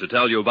moment to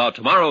tell you about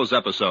tomorrow's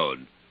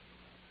episode.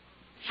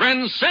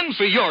 Friends, send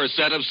for your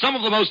set of some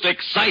of the most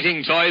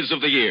exciting toys of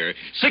the year.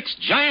 6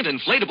 giant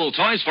inflatable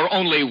toys for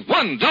only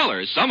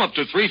 $1, some up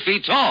to 3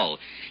 feet tall.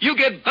 You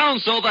get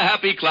Bounce'll the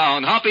happy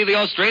clown, Hoppy the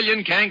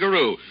Australian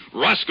kangaroo,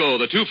 Roscoe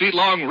the 2 feet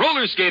long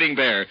roller skating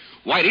bear,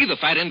 Whitey the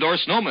fat indoor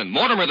snowman,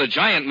 Mortimer the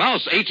giant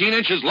mouse 18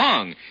 inches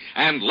long,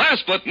 and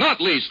last but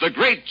not least, the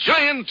great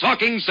giant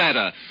talking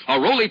Santa, a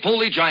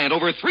roly-poly giant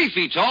over 3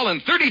 feet tall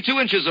and 32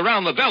 inches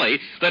around the belly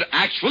that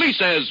actually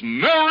says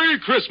Merry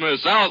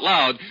Christmas out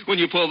loud when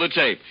you pull the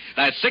tape.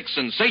 That's 6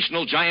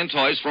 sensational giant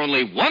toys for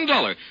only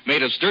 $1,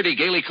 made of sturdy,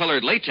 gaily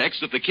colored latex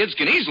that the kids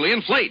can easily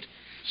inflate.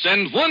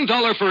 Send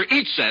 $1 for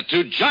each set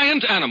to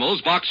Giant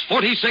Animals, Box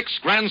 46,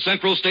 Grand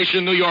Central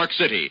Station, New York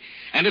City.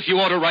 And if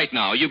you order right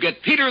now, you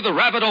get Peter the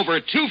Rabbit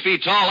over 2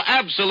 feet tall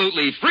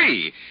absolutely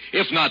free.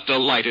 If not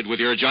delighted with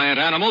your giant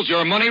animals,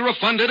 your money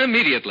refunded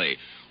immediately.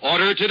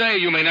 Order today.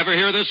 You may never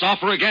hear this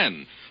offer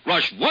again.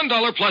 Rush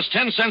 $1 plus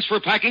 10 cents for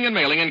packing and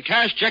mailing in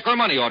cash, check, or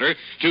money order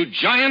to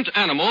Giant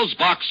Animals,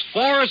 Box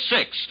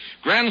 46,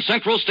 Grand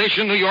Central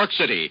Station, New York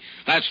City.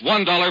 That's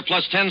 $1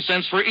 plus 10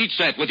 cents for each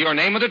set with your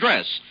name and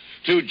address.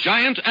 To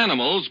Giant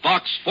Animals,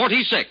 Box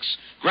 46,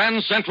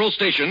 Grand Central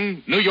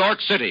Station, New York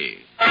City.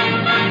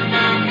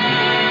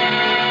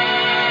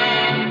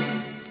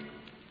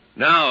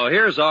 Now,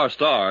 here's our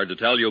star to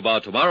tell you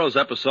about tomorrow's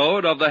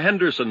episode of The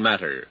Henderson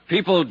Matter.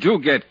 People do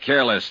get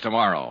careless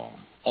tomorrow,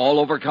 all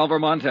over Culver,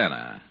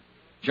 Montana.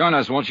 Join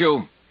us, won't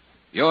you?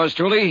 Yours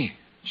truly,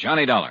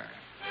 Johnny Dollar.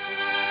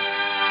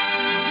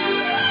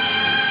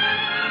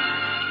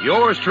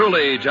 Yours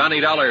truly, Johnny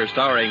Dollar,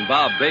 starring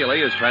Bob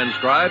Bailey, is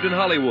transcribed in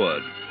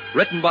Hollywood.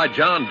 Written by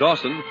John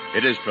Dawson,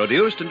 it is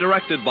produced and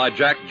directed by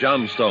Jack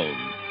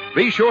Johnstone.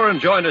 Be sure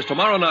and join us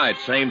tomorrow night,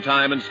 same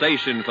time and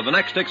station, for the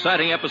next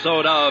exciting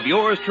episode of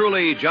Yours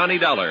truly, Johnny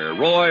Dollar.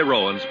 Roy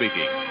Rowan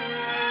speaking.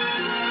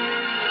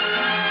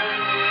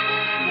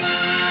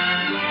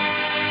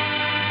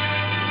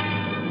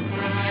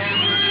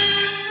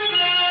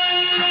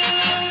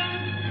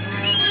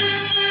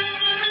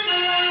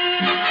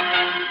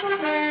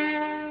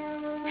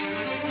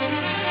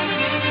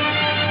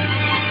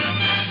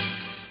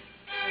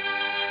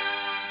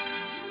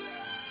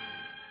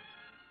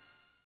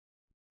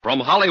 From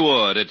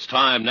Hollywood, it's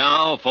time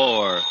now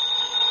for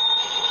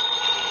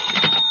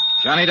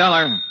Johnny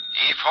Dollar.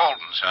 Eve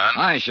Holden, son.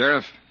 Hi,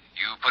 Sheriff.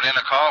 You put in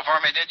a call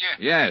for me, did you?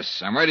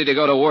 Yes, I'm ready to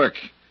go to work.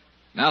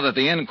 Now that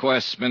the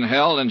inquest's been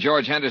held and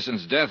George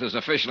Henderson's death is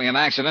officially an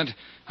accident,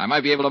 I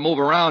might be able to move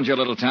around your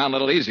little town a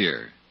little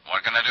easier.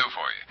 What can I do for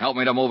you? Help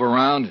me to move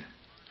around. The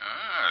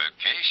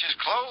case is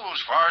closed,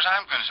 as far as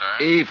I'm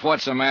concerned. Eve,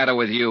 what's the matter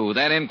with you?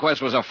 That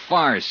inquest was a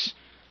farce.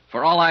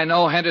 For all I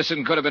know,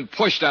 Henderson could have been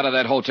pushed out of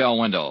that hotel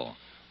window.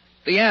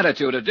 The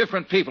attitude of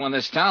different people in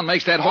this town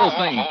makes that whole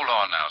thing... Hold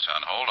on now,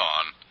 son. Hold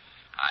on.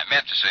 I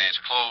meant to say it's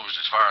closed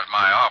as far as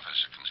my office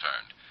is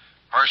concerned.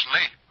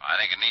 Personally, I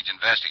think it needs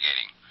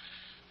investigating.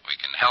 We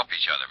can help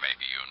each other,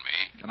 maybe, you and me.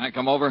 Can I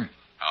come over?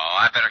 Oh,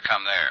 I better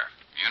come there.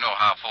 You know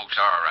how folks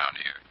are around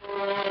here.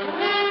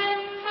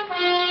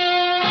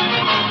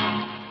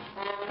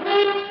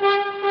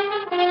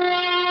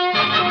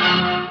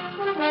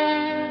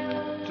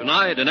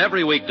 Tonight and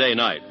every weekday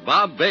night,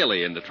 Bob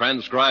Bailey in the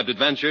transcribed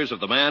adventures of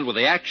the man with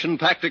the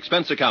action-packed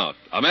expense account,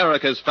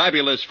 America's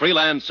fabulous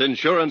freelance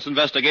insurance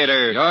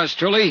investigator. Yours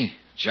truly,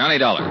 Johnny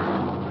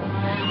Dollar.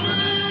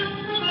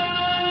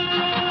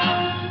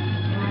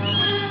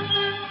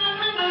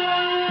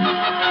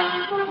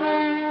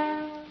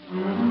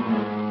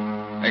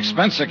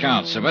 Expense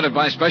account submitted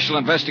by Special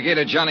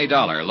Investigator Johnny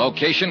Dollar.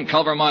 Location,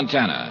 Culver,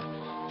 Montana.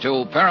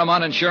 To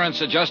Paramount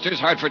Insurance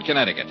Adjusters, Hartford,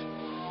 Connecticut.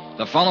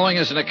 The following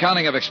is an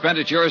accounting of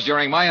expenditures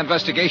during my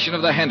investigation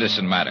of the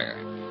Henderson matter.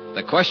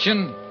 The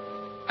question,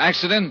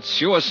 accident,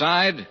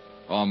 suicide,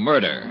 or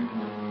murder?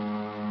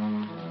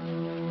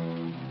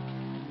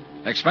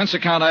 Expense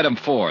account item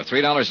 4,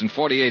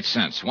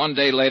 $3.48. 1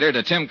 day later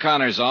to Tim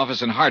Connor's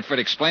office in Hartford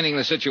explaining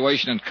the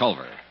situation in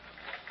Culver.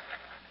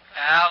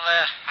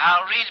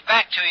 I'll read it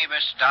back to you,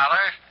 Mr.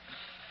 Dollar.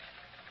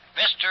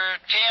 Mr.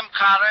 Tim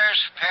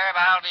Connors,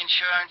 Paramount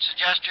Insurance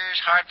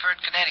Adjusters,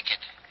 Hartford, Connecticut.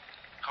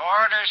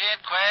 Coroner's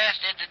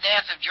inquest into the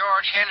death of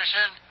George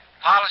Henderson,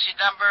 policy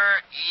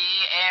number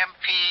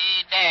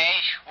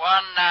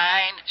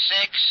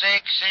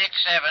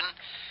EMP-196667,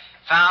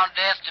 found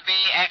death to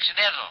be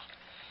accidental.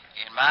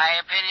 In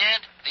my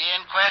opinion, the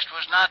inquest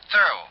was not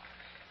thorough.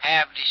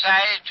 Have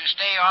decided to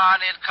stay on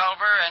in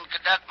Culver and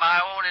conduct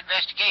my own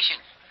investigation.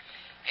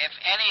 If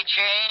any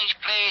change,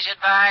 please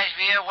advise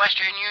via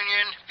Western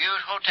Union,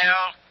 Butte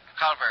Hotel,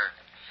 Culver.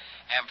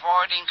 Am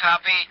forwarding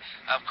copy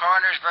of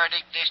coroner's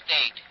verdict this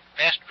date.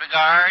 Best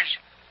regards,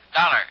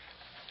 Dollar.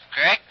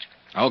 Correct?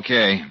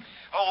 Okay.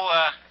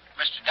 Oh,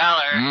 Mr.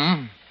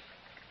 Dollar.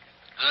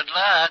 Good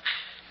luck.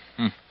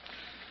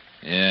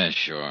 Yeah,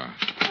 sure.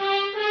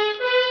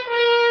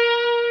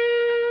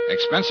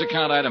 Expense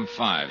account item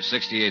 5,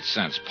 68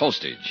 cents.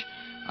 Postage.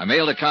 I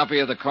mailed a copy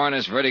of the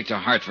coroner's verdict to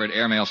Hartford,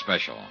 airmail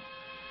special.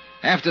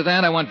 After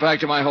that, I went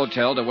back to my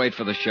hotel to wait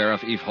for the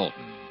sheriff, Eve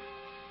Holton.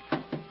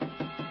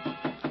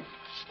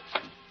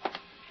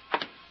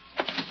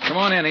 Come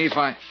on in, Eve.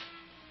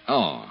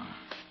 Oh.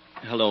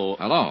 Hello.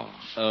 Hello.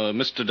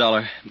 Mr.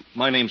 Dollar,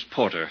 my name's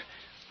Porter.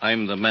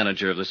 I'm the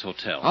manager of this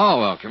hotel. Oh,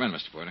 well, come in,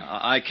 Mr. Porter.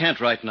 I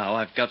can't right now.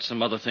 I've got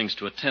some other things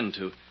to attend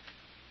to.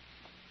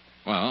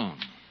 Well,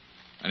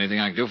 anything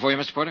I can do for you,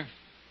 Mr. Porter?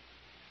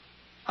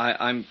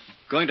 I'm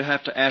going to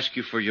have to ask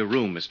you for your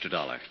room, Mr.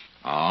 Dollar.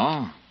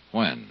 Oh?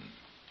 When?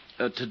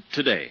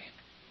 Today.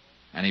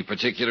 Any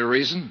particular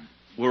reason?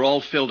 We're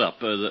all filled up.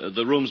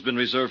 The room's been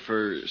reserved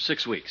for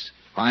 6 weeks.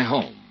 By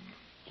whom?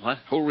 What?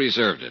 Who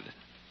reserved it?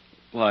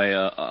 Why,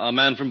 a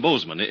man from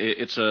Bozeman.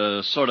 It's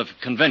a sort of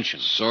convention.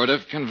 Sort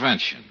of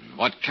convention?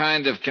 What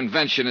kind of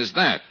convention is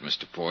that,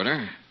 Mr.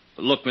 Porter?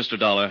 Look, Mr.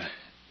 Dollar,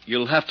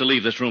 you'll have to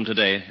leave this room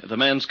today. The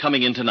man's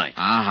coming in tonight.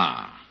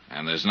 Aha.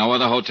 And there's no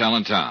other hotel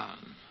in town?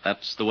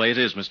 That's the way it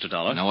is, Mr.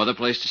 Dollar. No other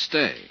place to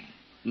stay?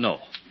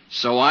 No.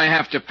 So I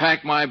have to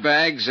pack my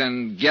bags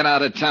and get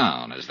out of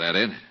town, is that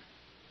it?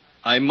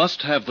 I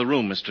must have the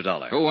room, Mr.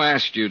 Dollar. Who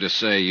asked you to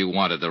say you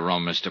wanted the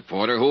room, Mr.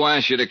 Porter? Who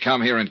asked you to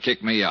come here and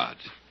kick me out?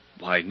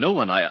 Why, no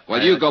one.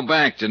 Well, you go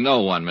back to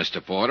no one,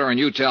 Mr. Porter, and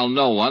you tell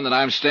no one that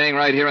I'm staying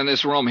right here in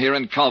this room here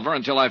in Culver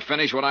until I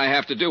finish what I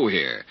have to do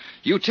here.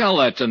 You tell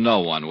that to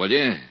no one, will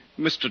you?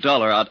 Mr.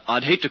 Dollar,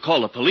 I'd hate to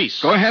call the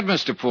police. Go ahead,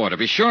 Mr. Porter.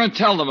 Be sure and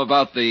tell them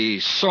about the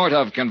sort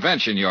of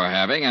convention you're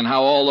having and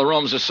how all the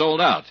rooms are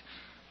sold out.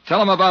 Tell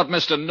them about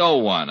Mr. No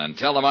One, and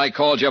tell them I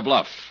called your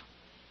bluff.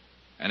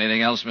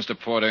 Anything else, Mr.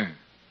 Porter?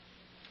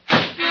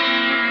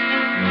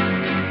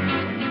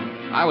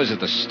 I was at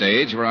the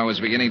stage where I was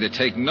beginning to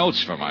take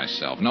notes for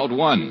myself. Note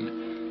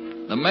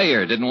 1, the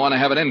mayor didn't want to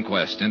have an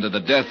inquest into the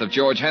death of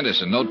George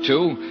Henderson. Note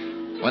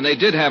 2, when they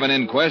did have an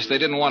inquest, they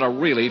didn't want to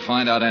really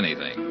find out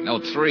anything.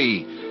 Note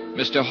 3,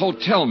 Mr.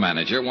 Hotel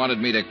Manager wanted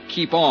me to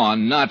keep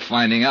on not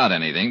finding out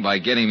anything by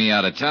getting me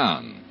out of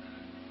town.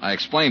 I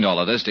explained all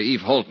of this to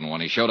Eve Holton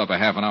when he showed up a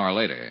half an hour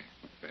later.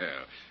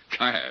 Well,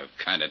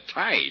 kind of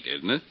tight,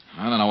 isn't it?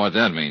 I don't know what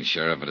that means,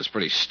 Sheriff, but it's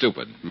pretty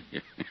stupid.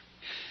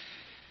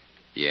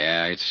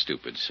 Yeah, it's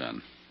stupid,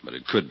 son, but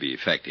it could be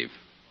effective.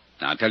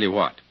 Now, I'll tell you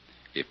what.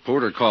 If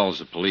Porter calls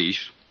the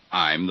police,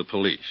 I'm the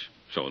police,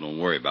 so don't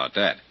worry about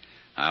that.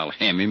 I'll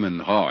hem him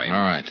and haw him.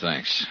 All right,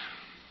 thanks.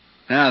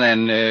 Now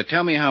then,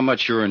 tell me how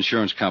much your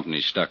insurance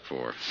company's stuck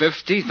for.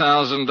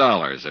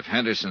 $50,000 if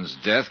Henderson's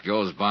death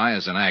goes by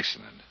as an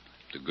accident.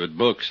 The good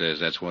book says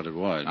that's what it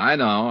was. I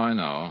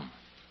know.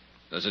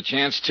 There's a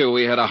chance, too,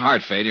 he had a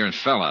heart failure and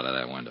fell out of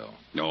that window.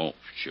 No,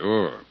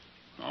 sure.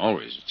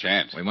 Always a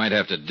chance. We might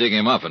have to dig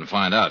him up and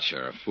find out,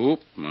 Sheriff. Oop,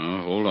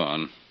 no, hold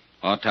on.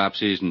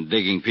 Autopsies and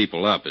digging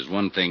people up is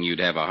one thing you'd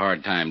have a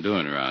hard time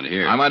doing around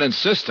here. I might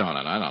insist on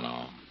it. I don't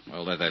know.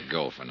 We'll let that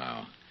go for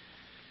now.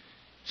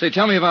 Say,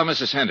 tell me about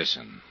Mrs.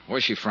 Henderson.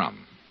 Where's she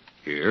from?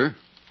 Here.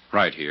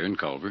 Right here in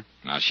Culver.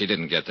 Now, she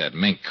didn't get that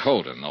mink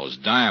coat and those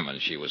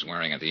diamonds she was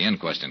wearing at the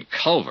inquest in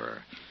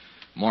Culver.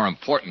 More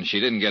important, she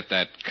didn't get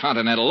that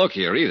continental look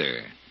here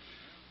either.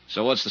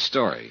 So what's the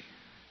story?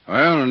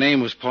 Well, her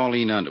name was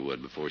Pauline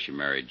Underwood before she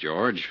married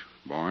George.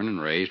 Born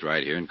and raised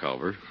right here in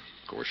Culver.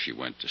 Of course, she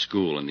went to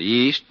school in the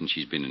East, and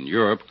she's been in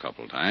Europe a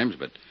couple of times,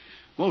 but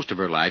most of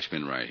her life's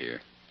been right here.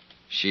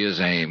 She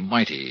is a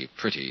mighty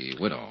pretty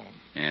widow.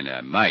 And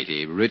a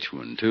mighty rich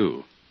one,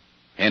 too.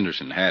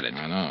 Henderson had it.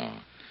 I know.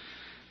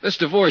 This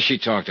divorce she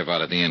talked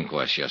about at the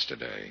inquest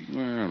yesterday.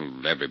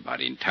 Well,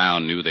 everybody in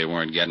town knew they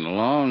weren't getting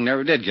along,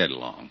 never did get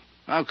along.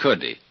 How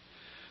could they?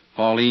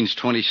 Pauline's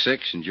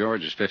 26 and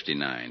George is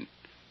 59.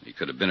 He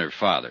could have been her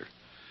father.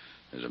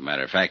 As a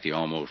matter of fact, he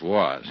almost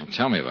was. Well,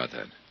 tell me about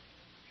that.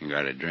 You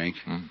got a drink?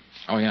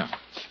 Oh, yeah.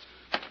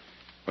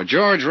 Well,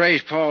 George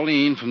raised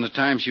Pauline from the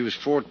time she was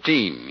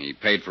 14. He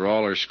paid for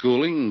all her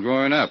schooling and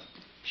growing up.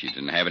 She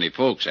didn't have any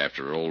folks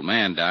after her old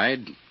man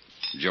died.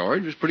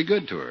 George was pretty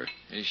good to her.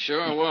 He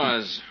sure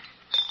was.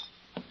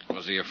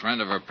 Was he a friend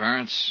of her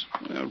parents?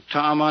 Well,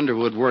 Tom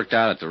Underwood worked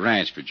out at the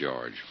ranch for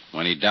George.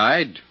 When he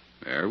died,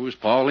 there was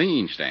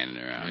Pauline standing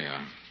around. Oh,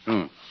 yeah.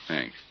 Oh,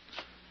 thanks.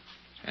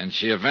 And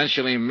she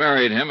eventually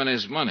married him and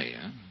his money,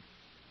 huh?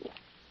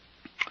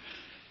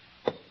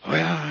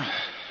 Well,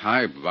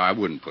 I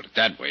wouldn't put it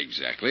that way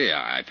exactly.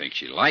 I think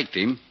she liked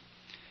him.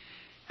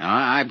 Now,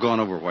 I've gone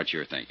over what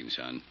you're thinking,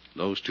 son.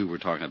 Those two were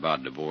talking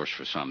about divorce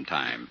for some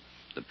time.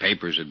 The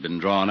papers had been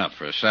drawn up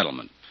for a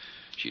settlement.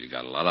 She'd have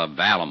got a lot of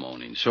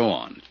alimony and so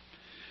on.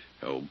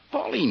 So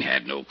Pauline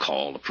had no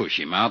call to push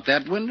him out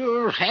that window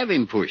or have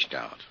him pushed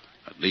out.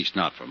 At least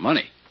not for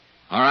money.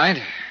 All right.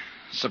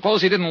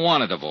 Suppose he didn't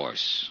want a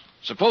divorce.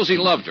 Suppose he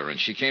loved her and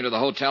she came to the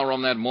hotel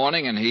room that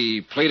morning and he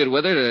pleaded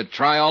with her to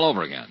try all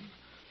over again.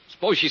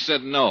 Suppose she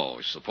said no.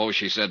 Suppose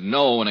she said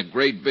no in a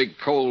great big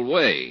cold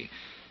way.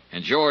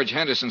 And George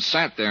Henderson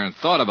sat there and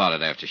thought about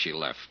it after she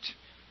left.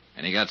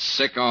 And he got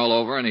sick all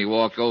over and he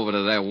walked over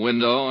to that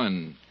window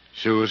and...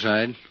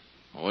 Suicide?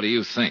 What do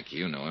you think?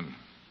 You knew him.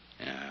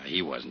 Yeah,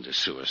 he wasn't the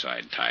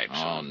suicide type.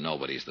 Oh,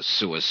 nobody's the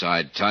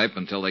suicide type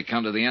until they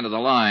come to the end of the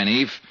line,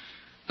 Eve.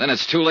 Then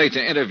it's too late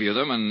to interview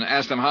them and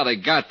ask them how they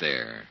got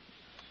there.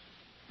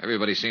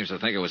 Everybody seems to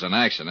think it was an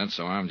accident,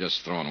 so I'm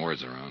just throwing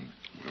words around.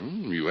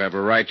 Well, you have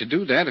a right to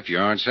do that if you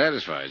aren't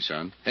satisfied,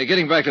 son. Hey,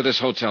 getting back to this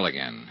hotel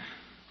again.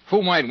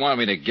 Who might want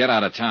me to get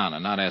out of town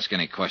and not ask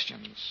any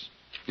questions?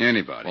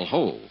 Anybody. Well,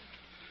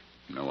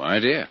 who? No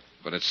idea.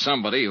 But it's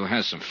somebody who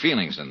has some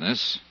feelings in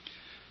this.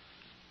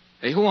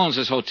 Hey, who owns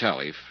this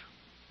hotel, Eve?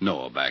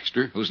 Noah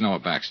Baxter. Who's Noah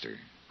Baxter?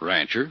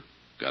 Rancher.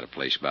 Got a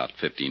place about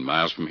 15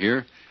 miles from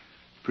here.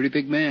 Pretty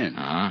big man.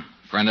 Uh-huh.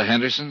 Friend of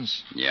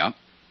Henderson's? Yeah.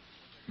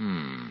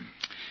 And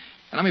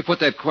let me put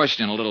that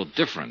question a little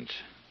different.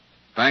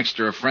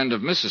 Baxter a friend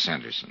of Mrs.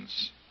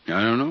 Henderson's?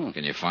 I don't know.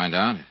 Can you find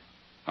out?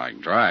 I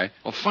can try.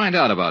 Well, find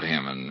out about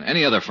him and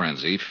any other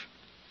friends, Eve.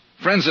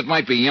 Friends that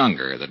might be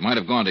younger, that might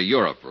have gone to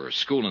Europe or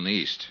school in the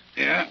East.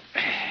 Yeah,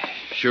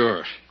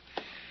 sure.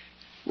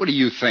 What are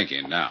you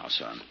thinking now,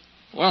 son?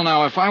 Well,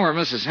 now, if I were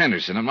Mrs.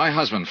 Henderson and my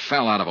husband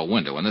fell out of a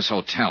window in this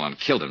hotel and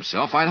killed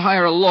himself, I'd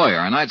hire a lawyer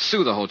and I'd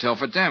sue the hotel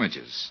for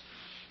damages.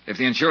 If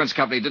the insurance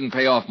company didn't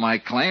pay off my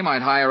claim,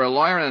 I'd hire a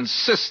lawyer and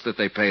insist that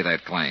they pay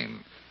that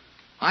claim.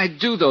 I'd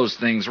do those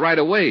things right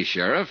away,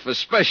 Sheriff,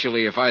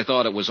 especially if I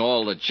thought it was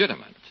all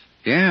legitimate.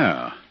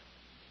 Yeah.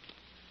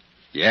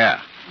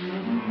 Yeah.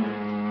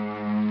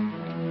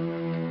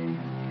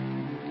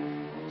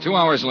 2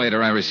 hours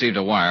later, I received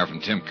a wire from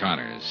Tim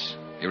Connors.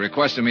 He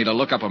requested me to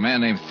look up a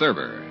man named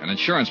Thurber, an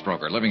insurance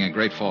broker living in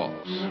Great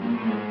Falls.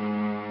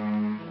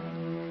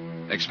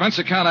 Expense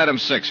account item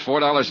 6,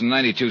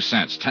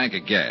 $4.92, tank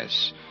of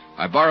gas.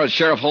 I borrowed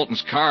Sheriff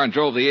Holton's car and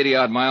drove the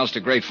 80-odd miles to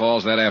Great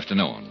Falls that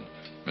afternoon.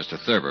 Mr.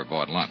 Thurber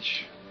bought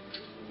lunch.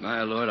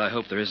 My Lord, I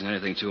hope there isn't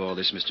anything to all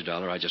this, Mr.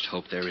 Dollar. I just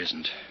hope there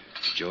isn't.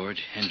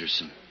 George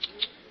Henderson.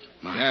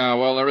 Yeah,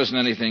 well, there isn't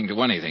anything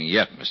to anything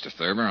yet, Mr.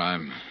 Thurber.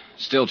 I'm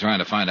still trying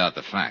to find out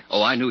the facts.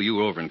 Oh, I knew you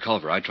were over in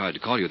Culver. I tried to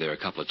call you there a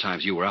couple of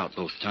times. You were out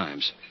both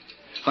times.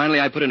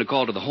 Finally, I put in a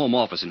call to the home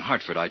office in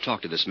Hartford. I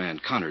talked to this man,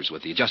 Connors,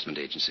 with the adjustment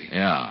agency.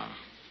 Yeah.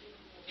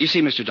 You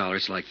see, Mr. Dollar,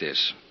 it's like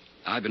this.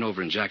 I've been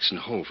over in Jackson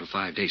Hole for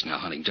 5 days now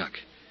hunting duck.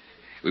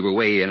 We were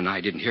way in, and I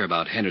didn't hear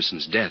about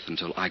Henderson's death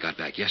until I got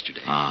back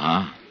yesterday.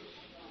 Uh-huh.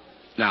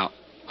 Now,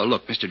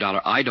 look, Mr.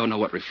 Dollar, I don't know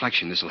what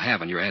reflection this will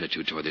have on your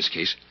attitude toward this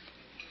case,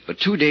 but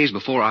 2 days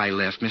before I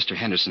left, Mr.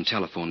 Henderson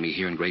telephoned me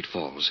here in Great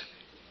Falls.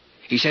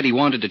 He said he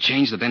wanted to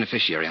change the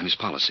beneficiary on his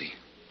policy.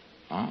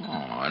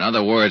 Oh, in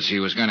other words, he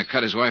was going to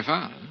cut his wife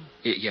out. Huh?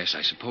 Yes,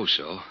 I suppose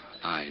so.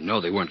 I know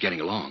they weren't getting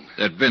along.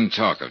 There'd been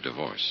talk of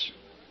divorce.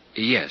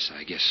 Yes,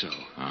 I guess so.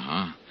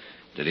 Uh-huh.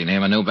 Did he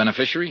name a new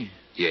beneficiary?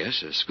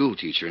 Yes, a school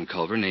teacher in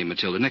Culver named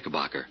Matilda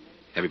Knickerbocker.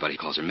 Everybody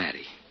calls her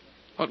Maddie.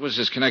 What was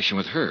his connection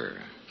with her?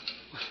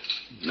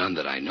 None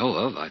that I know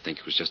of. I think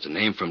it was just a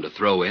name for him to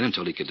throw in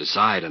until he could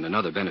decide on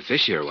another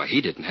beneficiary. Why,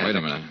 he didn't have... Wait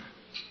a minute.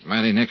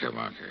 Maddie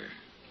Knickerbocker.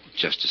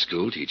 Just a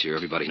school teacher.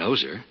 Everybody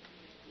knows her.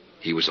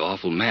 He was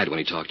awful mad when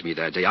he talked to me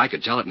that day. I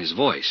could tell it in his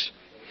voice.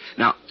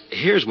 Now,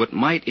 here's what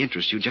might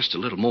interest you just a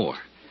little more.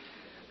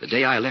 The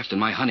day I left on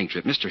my hunting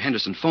trip, Mr.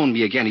 Henderson phoned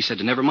me again. He said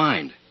to never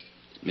mind.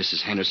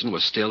 Mrs. Henderson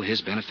was still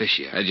his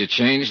beneficiary. Had you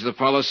changed the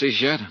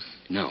policies yet?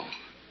 No.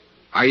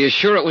 Are you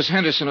sure it was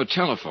Henderson who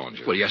telephoned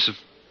you? Well, yes,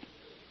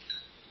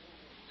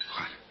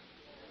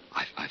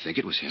 I think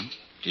it was him.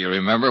 Do you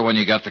remember when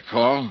you got the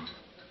call?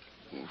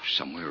 Oh,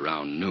 somewhere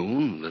around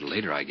noon, a little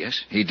later, I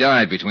guess. He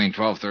died between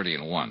 12:30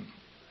 and 1.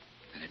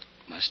 And it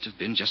must have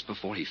been just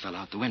before he fell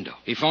out the window.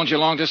 He phoned you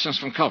long distance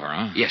from Culver,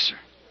 huh? Yes, sir.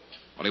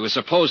 Well, he was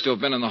supposed to have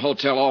been in the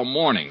hotel all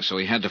morning, so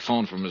he had to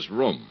phone from his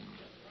room.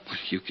 Well,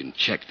 you can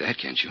check that,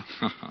 can't you?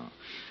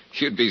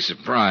 You'd be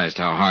surprised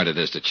how hard it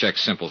is to check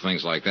simple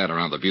things like that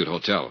around the Butte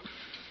Hotel.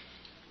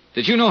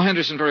 Did you know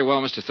Henderson very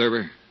well, Mr.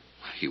 Thurber?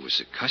 He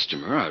was a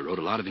customer. I wrote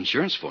a lot of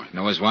insurance for him.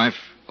 Know his wife?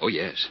 Oh,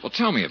 yes. Well,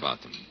 tell me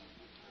about them.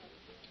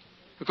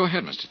 Well, go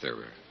ahead, Mr.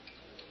 Thurber.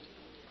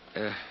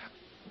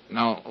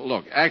 Now,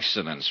 look,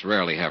 accidents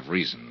rarely have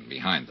reason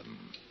behind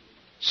them.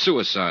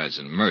 Suicides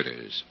and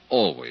murders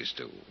always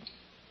do.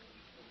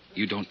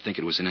 You don't think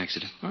it was an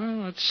accident? Well,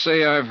 let's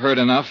say I've heard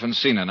enough and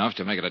seen enough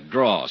to make it a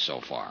draw so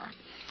far.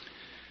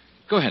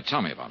 Go ahead,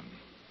 tell me about him.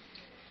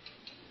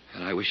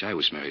 And I wish I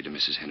was married to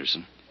Mrs.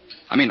 Henderson.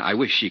 I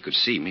wish she could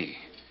see me.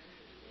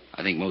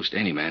 I think most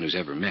any man who's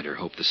ever met her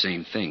hoped the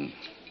same thing.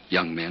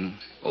 Young men,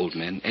 old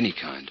men, any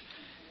kind.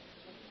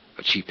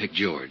 But she picked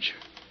George.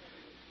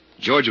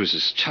 George was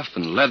as tough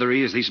and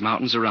leathery as these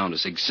mountains around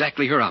us,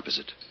 exactly her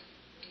opposite.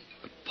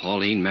 But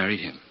Pauline married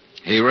him.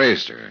 He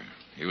raised her.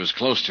 He was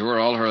close to her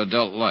all her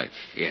adult life.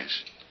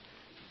 Yes.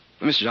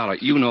 But, Mr. Dollar,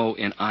 you know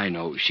and I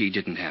know she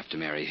didn't have to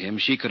marry him.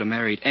 She could have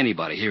married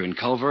anybody here in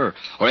Culver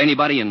or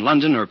anybody in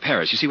London or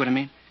Paris. You see what I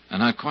mean?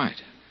 Not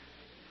quite.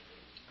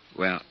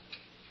 Well,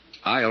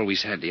 I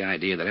always had the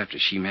idea that after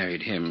she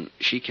married him,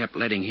 she kept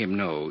letting him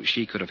know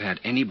she could have had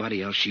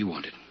anybody else she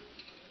wanted.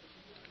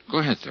 Go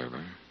ahead,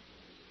 Thurber.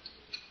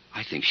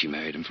 I think she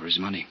married him for his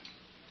money.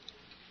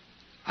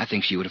 I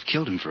think she would have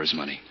killed him for his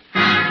money.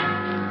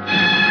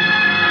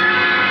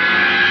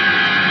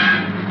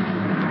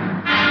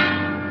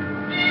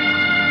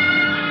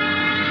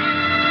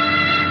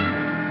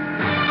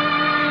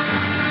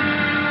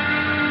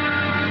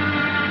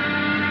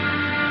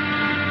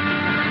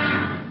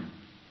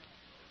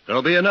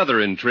 There'll be another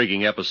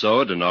intriguing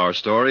episode in our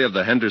story of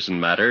the Henderson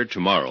matter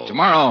tomorrow.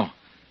 Tomorrow,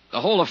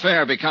 the whole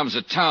affair becomes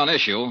a town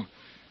issue,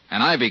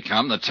 and I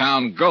become the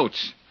town goat.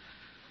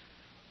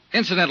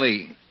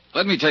 Incidentally,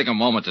 let me take a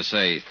moment to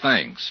say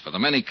thanks for the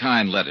many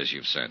kind letters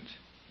you've sent.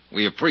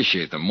 We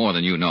appreciate them more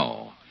than you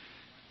know.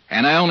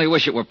 And I only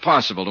wish it were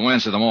possible to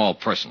answer them all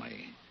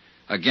personally.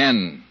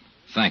 Again,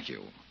 thank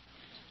you.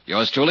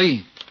 Yours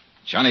truly,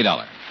 Johnny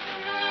Dollar.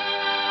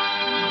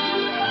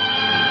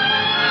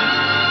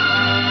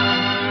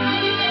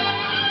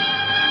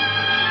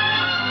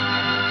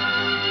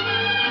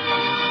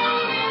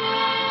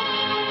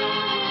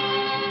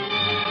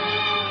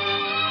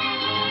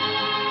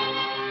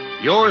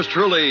 Yours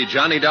truly,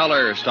 Johnny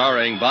Dollar,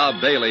 starring Bob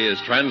Bailey, is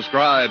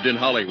transcribed in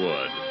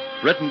Hollywood.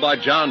 Written by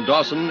John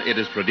Dawson, it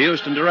is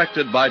produced and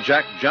directed by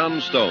Jack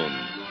Johnstone.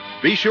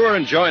 Be sure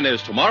and join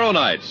us tomorrow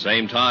night,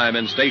 same time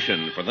and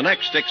station, for the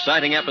next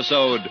exciting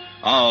episode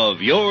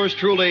of Yours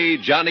truly,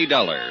 Johnny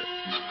Dollar.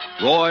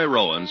 Roy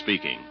Rowan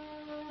speaking.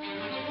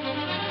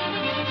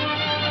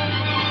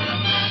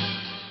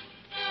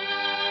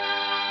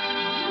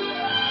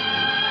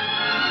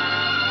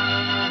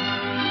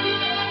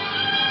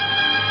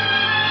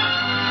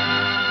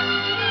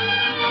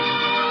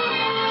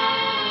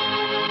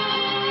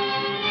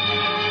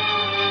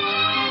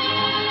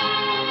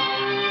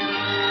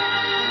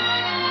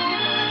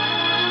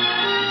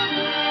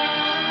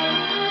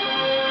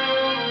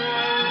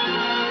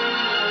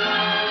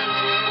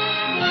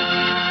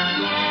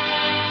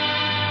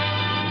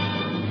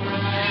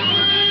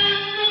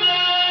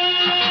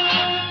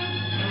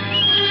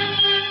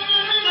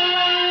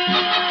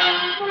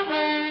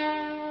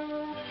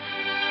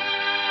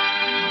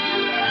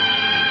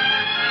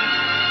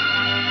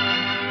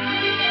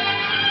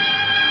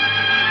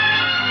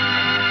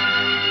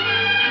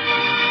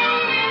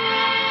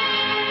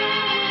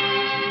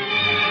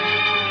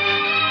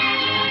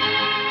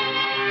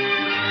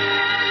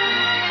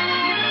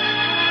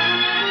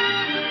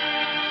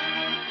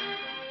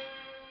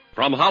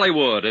 From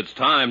Hollywood, it's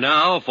time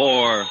now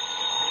for...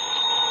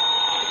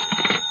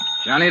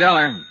 Johnny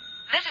Dollar.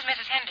 This is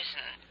Mrs. Henderson.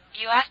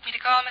 You asked me to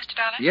call, Mr.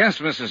 Dollar? Yes,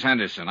 Mrs.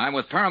 Henderson. I'm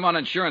with Paramount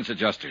Insurance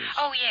Adjusters.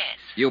 Oh, yes.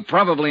 You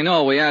probably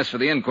know we asked for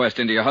the inquest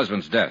into your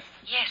husband's death.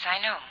 Yes,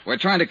 I know. We're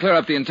trying to clear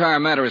up the entire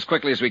matter as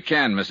quickly as we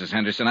can, Mrs.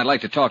 Henderson. I'd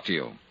like to talk to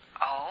you.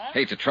 Oh?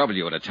 Hate to trouble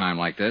you at a time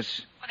like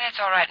this. Well, that's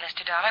all right,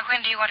 Mr. Dollar.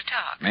 When do you want to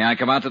talk? May I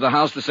come out to the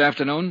house this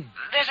afternoon?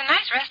 There's a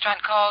nice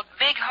restaurant called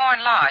Big Horn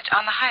Lodge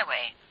on the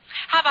highway.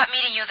 How about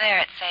meeting you there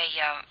at, say,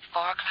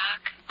 4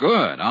 o'clock?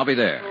 Good. I'll be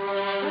there.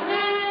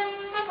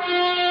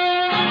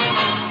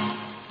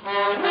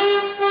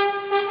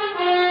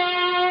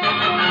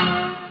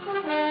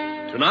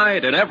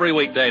 Tonight and every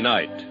weekday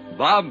night,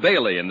 Bob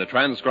Bailey in the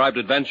transcribed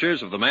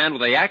adventures of the man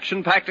with the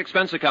action-packed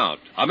expense account,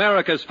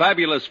 America's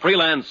fabulous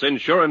freelance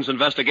insurance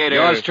investigator.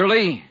 Yours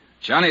truly,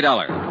 Johnny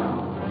Dollar.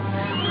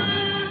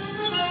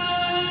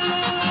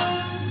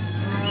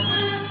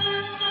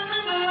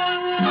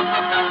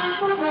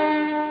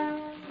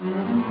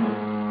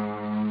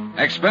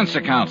 Expense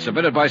account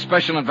submitted by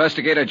Special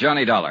Investigator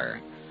Johnny Dollar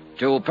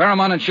to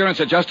Paramount Insurance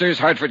Adjusters,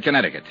 Hartford,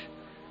 Connecticut.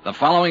 The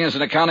following is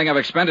an accounting of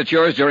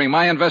expenditures during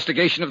my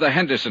investigation of the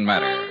Henderson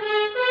matter.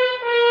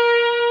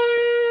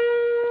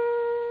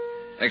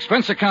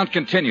 Expense account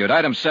continued.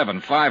 Item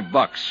 7,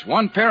 $5.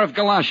 One pair of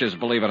galoshes,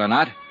 believe it or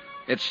not.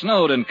 It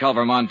snowed in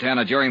Culver,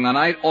 Montana during the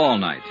night, all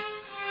night.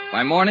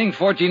 By morning,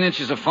 14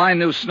 inches of fine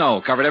new snow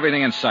covered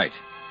everything in sight.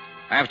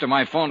 After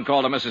my phone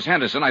call to Mrs.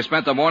 Henderson, I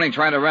spent the morning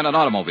trying to rent an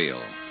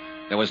automobile.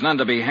 There was none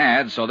to be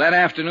had, so that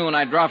afternoon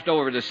I dropped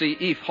over to see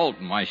Eve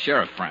Holton, my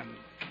sheriff friend.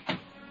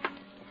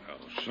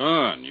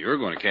 Son, you're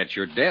going to catch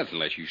your death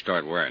unless you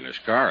start wearing a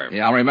scarf.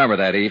 Yeah, I'll remember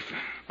that, Eve.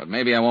 But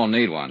maybe I won't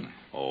need one.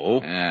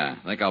 Oh? Yeah,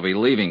 I think I'll be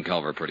leaving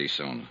Culver pretty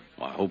soon.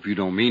 Well, I hope you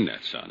don't mean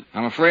that, son.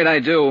 I'm afraid I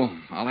do.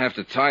 I'll have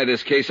to tie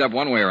this case up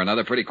one way or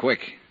another pretty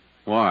quick.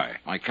 Why?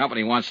 My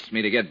company wants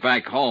me to get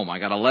back home. I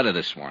got a letter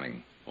this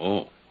morning.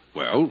 Oh.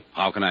 Well,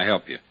 how can I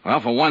help you? Well,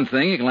 for one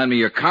thing, you can lend me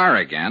your car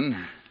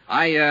again.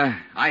 I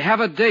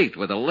have a date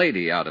with a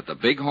lady out at the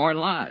Big Horn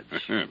Lodge.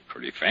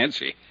 Pretty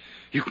fancy.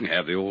 You can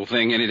have the old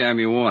thing any time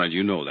you want it.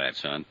 You know that,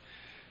 son.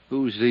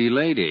 Who's the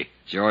lady?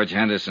 George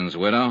Henderson's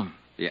widow.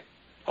 Yeah.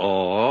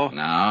 Oh?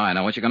 Now, I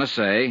know what you're going to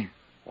say.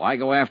 Why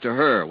go after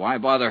her? Why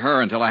bother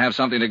her until I have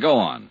something to go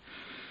on?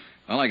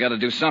 Well, I got to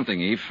do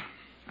something, Eve.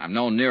 I'm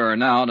no nearer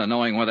now to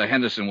knowing whether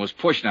Henderson was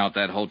pushed out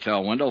that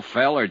hotel window,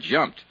 fell, or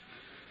jumped.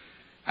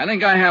 I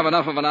think I have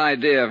enough of an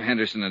idea of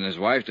Henderson and his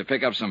wife to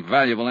pick up some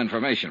valuable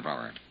information from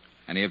her.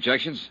 Any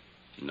objections?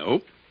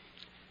 Nope.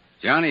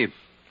 Johnny, a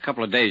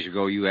couple of days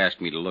ago you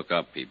asked me to look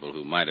up people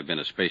who might have been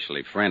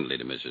especially friendly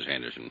to Mrs.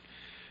 Henderson.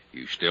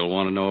 You still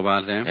want to know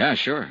about them? Yeah,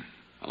 sure.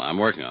 Well, I'm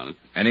working on it.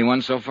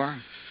 Anyone so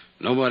far?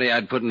 Nobody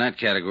I'd put in that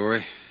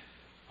category.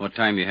 What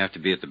time you have to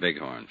be at the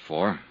Bighorn?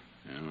 4.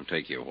 It'll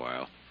take you a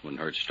while. Wouldn't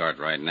hurt to start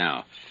right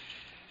now.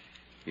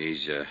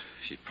 She's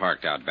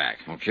parked out back.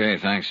 Okay,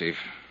 thanks, Eve.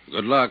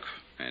 Good luck.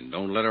 And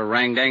don't let her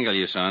rang-dangle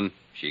you, son.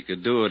 She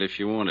could do it if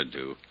she wanted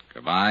to.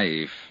 Goodbye,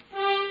 Eve.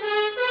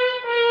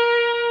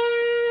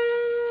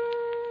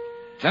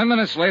 10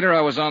 minutes later,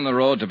 I was on the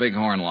road to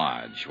Bighorn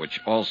Lodge, which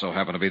also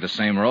happened to be the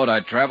same road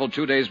I'd traveled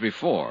 2 days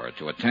before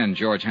to attend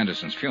George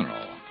Henderson's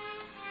funeral.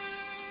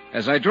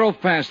 As I drove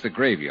past the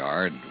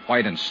graveyard,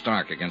 white and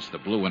stark against the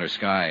blue winter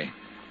sky,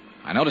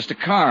 I noticed a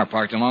car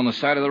parked along the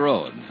side of the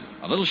road,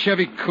 a little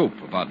Chevy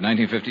coupe about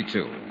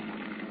 1952.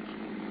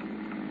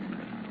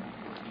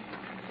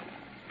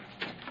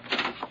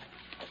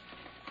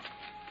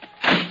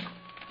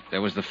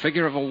 There was the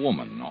figure of a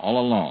woman, all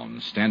alone,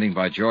 standing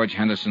by George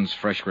Henderson's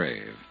fresh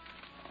grave.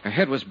 Her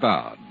head was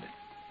bowed.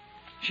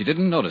 She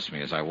didn't notice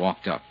me as I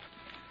walked up.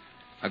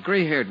 A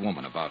gray-haired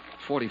woman, about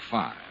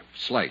 45,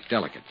 slight,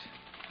 delicate,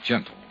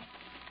 gentle.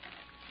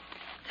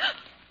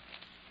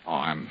 Oh,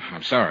 I'm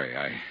sorry.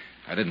 I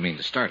didn't mean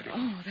to start it.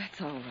 Oh, that's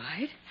all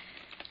right.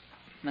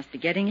 Must be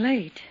getting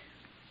late.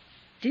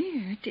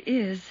 Dear, it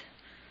is.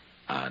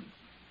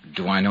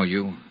 Do I know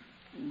you?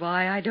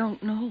 Why, I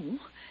don't know.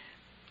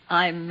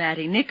 I'm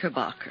Mattie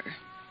Knickerbocker.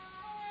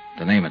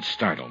 The name had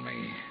startled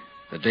me.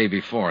 The day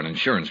before, an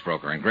insurance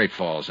broker in Great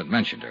Falls had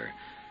mentioned her.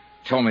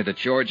 Told me that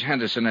George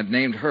Henderson had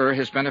named her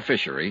his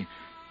beneficiary,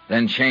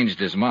 then changed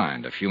his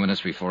mind a few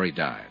minutes before he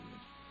died.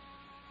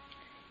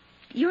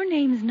 Your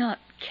name's not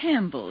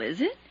Campbell, is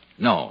it?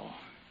 No.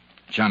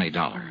 Johnny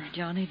Dollar. Oh,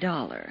 Johnny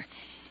Dollar.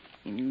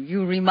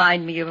 You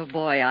remind me of a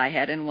boy I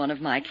had in one of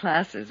my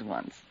classes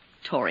once,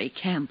 Torrey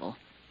Campbell.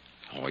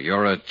 Oh,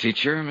 you're a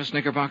teacher, Miss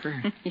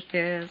Knickerbocker?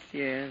 Yes.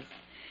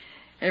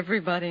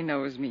 Everybody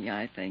knows me,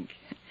 I think.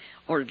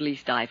 Or at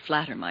least I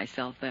flatter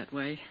myself that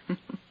way.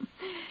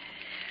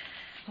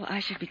 Well, I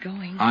should be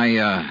going.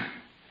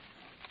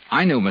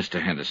 I knew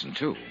Mr. Henderson,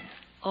 too.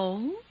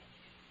 Oh?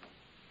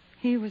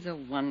 He was a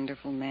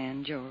wonderful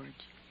man,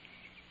 George.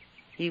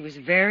 He was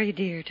very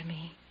dear to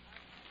me.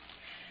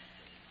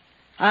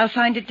 I'll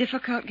find it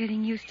difficult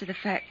getting used to the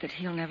fact that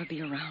he'll never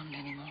be around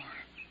anymore.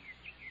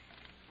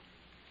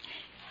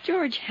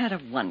 George had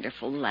a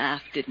wonderful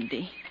laugh, didn't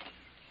he?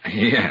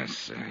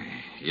 Yes.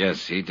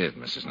 Yes, he did,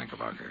 Mrs.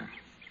 Knickerbocker.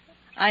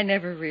 I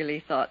never really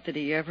thought that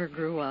he ever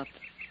grew up.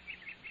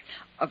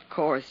 Of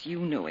course, you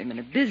knew him in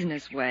a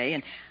business way,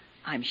 and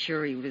I'm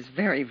sure he was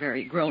very,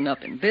 very grown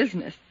up in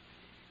business.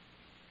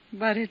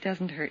 But it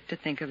doesn't hurt to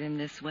think of him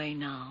this way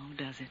now,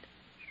 does it?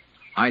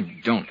 I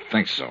don't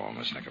think so,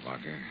 Miss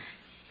Knickerbocker.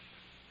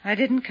 I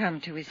didn't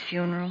come to his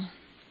funeral.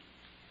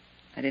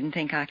 I didn't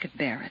think I could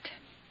bear it.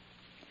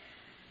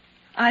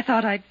 I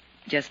thought I'd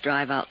just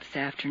drive out this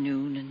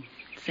afternoon and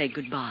say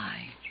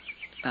goodbye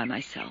by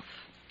myself.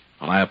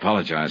 Well, I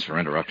apologize for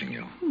interrupting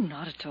you. Oh,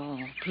 not at all.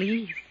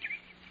 Please.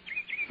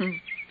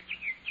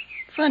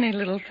 Funny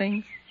little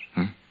things.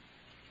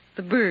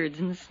 The birds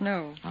in the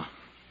snow. Oh.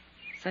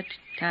 Such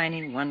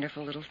tiny,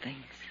 wonderful little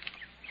things.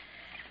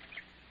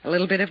 A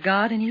little bit of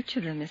God in each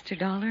of them, Mr.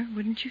 Dollar,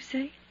 wouldn't you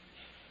say?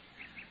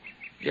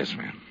 Yes,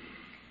 ma'am.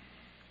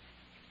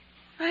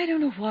 I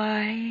don't know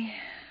why.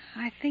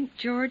 I think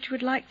George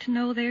would like to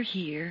know they're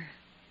here,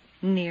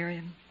 near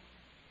him.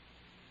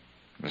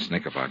 Miss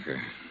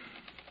Knickerbocker,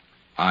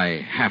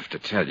 I have to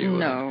tell you...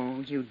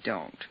 No, you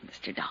don't,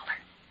 Mr. Dollar.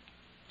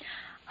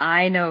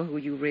 I know who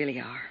you really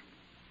are.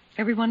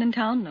 Everyone in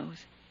town knows.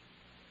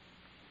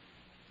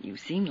 You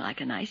seem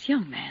like a nice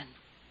young man.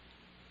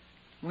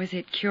 Was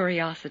it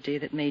curiosity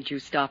that made you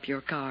stop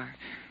your car?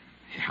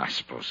 Yeah, I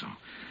suppose so.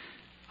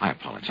 I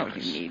apologize. Oh,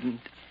 you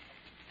needn't.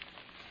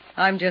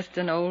 I'm just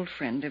an old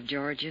friend of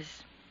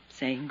George's,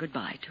 saying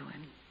goodbye to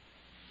him.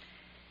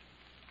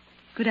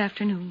 Good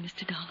afternoon,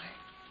 Mr. Dollar.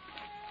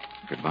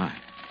 Goodbye.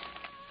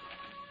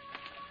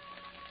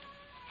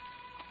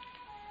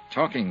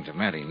 Talking to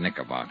Mattie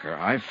Knickerbocker,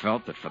 I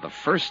felt that for the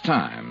first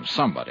time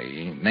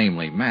somebody,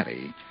 namely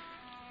Mattie,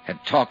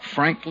 had talked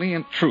frankly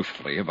and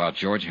truthfully about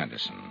George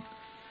Henderson.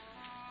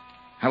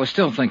 I was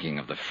still thinking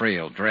of the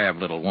frail, drab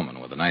little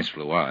woman with the nice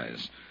blue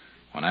eyes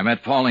when I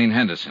met Pauline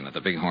Henderson at the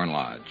Bighorn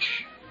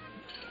Lodge.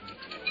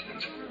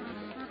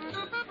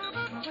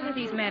 What are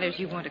these matters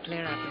you want to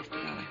clear up, Mr.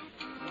 Dollar?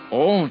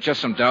 Oh,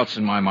 just some doubts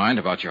in my mind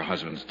about your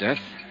husband's death.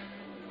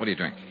 What do you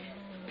drink?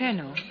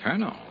 Pernod.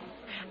 Pernod.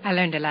 I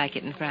learned to like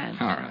it in France.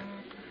 All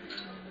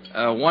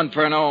right. One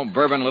Pernod,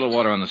 bourbon, a little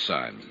water on the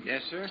side.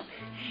 Yes, sir.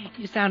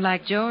 You sound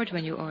like George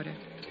when you order.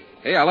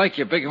 Hey, I like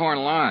your Bighorn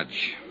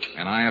Lodge.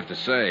 And I have to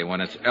say,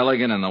 when it's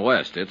elegant in the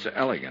West, it's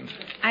elegant.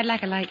 I'd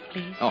like a light,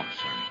 please. Oh,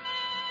 sorry.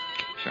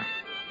 Sure.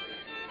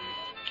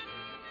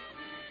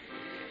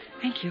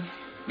 Thank you.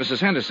 Mrs.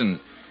 Henderson,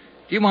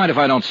 do you mind if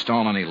I don't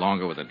stall any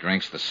longer with the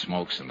drinks, the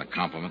smokes, and the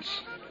compliments?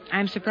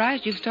 I'm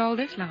surprised you've stalled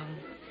this long.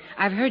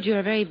 I've heard you're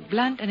a very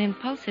blunt and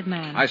impulsive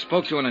man. I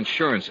spoke to an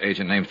insurance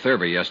agent named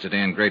Thurber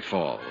yesterday in Great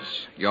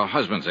Falls. Your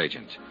husband's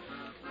agent.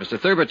 Mr.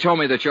 Thurber told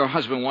me that your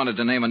husband wanted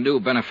to name a new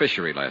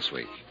beneficiary last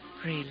week.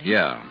 Really?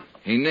 Yeah.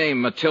 He named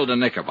Matilda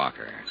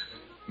Knickerbocker.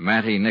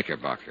 Mattie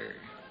Knickerbocker.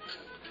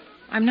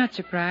 I'm not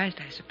surprised,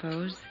 I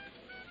suppose.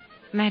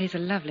 Mattie's a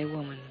lovely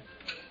woman.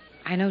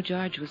 I know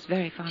George was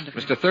very fond of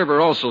her. Mr.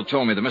 Thurber also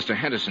told me that Mr.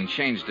 Henderson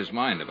changed his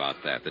mind about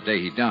that the day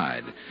he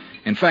died.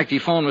 In fact, he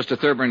phoned Mr.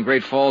 Thurber in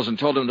Great Falls and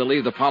told him to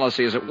leave the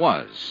policy as it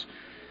was.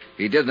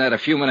 He did that a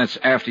few minutes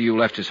after you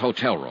left his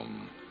hotel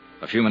room,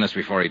 a few minutes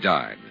before he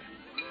died.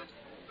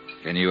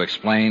 Can you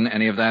explain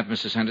any of that,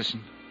 Mrs.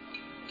 Henderson?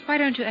 Why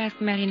don't you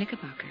ask Mattie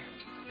Knickerbocker?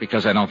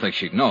 Because I don't think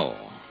she'd know.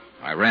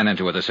 I ran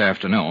into her this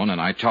afternoon,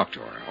 and I talked to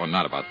her. Or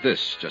not about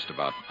this, just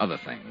about other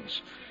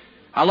things.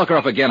 I'll look her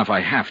up again if I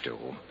have to.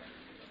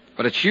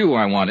 But it's you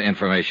I want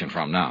information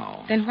from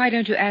now. Then why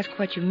don't you ask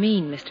what you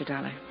mean, Mr.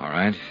 Dollar? All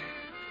right.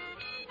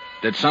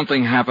 Did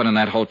something happen in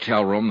that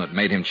hotel room that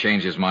made him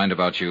change his mind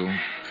about you?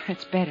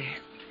 That's better.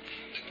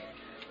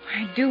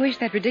 I do wish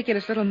that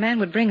ridiculous little man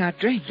would bring our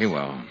drinks. He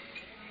will.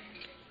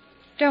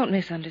 Don't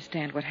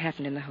misunderstand what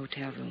happened in the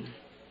hotel room.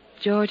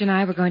 George and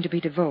I were going to be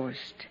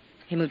divorced.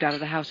 He moved out of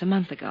the house a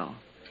month ago.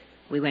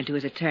 We went to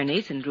his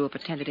attorneys and drew up a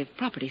tentative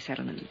property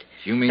settlement.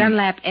 You mean...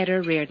 Dunlap,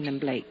 Eder, Reardon, and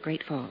Blake,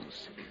 Great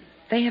Falls.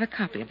 They have a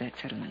copy of that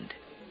settlement.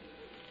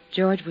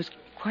 George was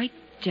quite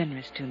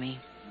generous to me.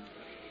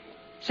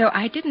 So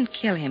I didn't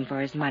kill him for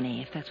his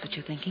money, if that's what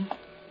you're thinking.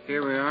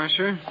 Here we are,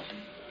 sir.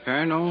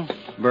 Pernod,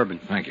 bourbon.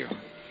 Thank you.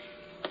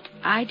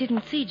 I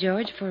didn't see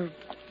George for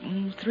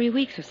 3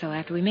 weeks or so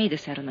after we made the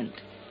settlement.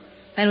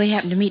 Then we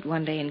happened to meet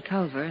one day in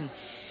Culver, and...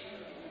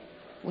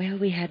 well,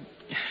 we had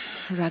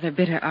a rather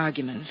bitter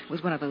argument. It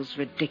was one of those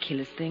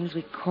ridiculous things.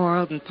 We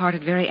quarreled and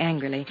parted very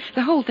angrily.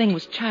 The whole thing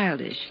was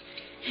childish.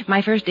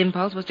 My first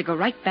impulse was to go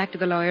right back to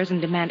the lawyers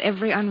and demand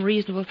every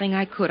unreasonable thing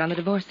I could on the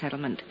divorce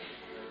settlement.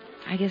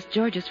 I guess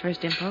George's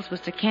first impulse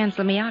was to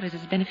cancel me out as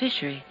his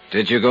beneficiary.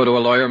 Did you go to a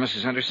lawyer,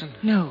 Mrs. Henderson?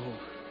 No.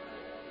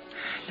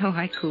 No,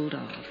 I cooled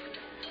off.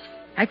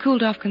 I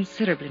cooled off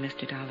considerably,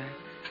 Mr. Dollar.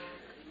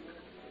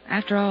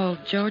 After all,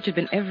 George had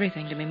been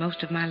everything to me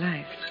most of my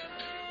life.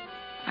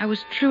 I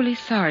was truly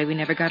sorry we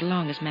never got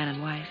along as man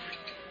and wife.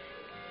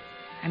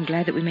 I'm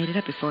glad that we made it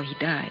up before he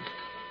died.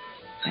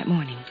 That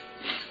morning.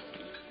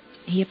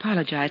 He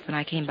apologized when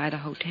I came by the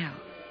hotel.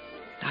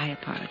 I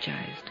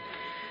apologized.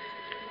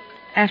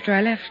 After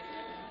I left,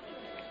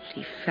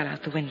 he fell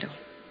out the window.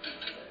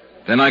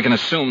 Then I can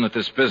assume that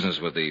this business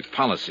with the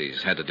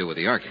policies had to do with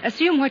the argument.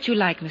 Assume what you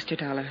like, Mr.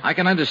 Dollar. I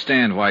can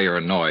understand why you're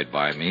annoyed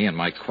by me and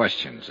my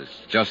questions. It's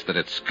just that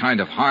it's kind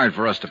of hard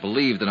for us to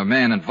believe that a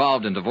man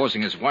involved in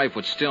divorcing his wife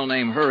would still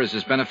name her as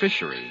his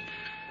beneficiary.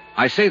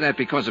 I say that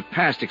because of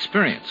past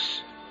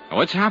experience.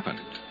 Oh, it's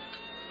happened,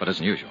 but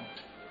isn't usual.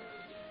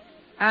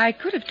 I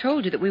could have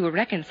told you that we were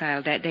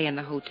reconciled that day in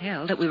the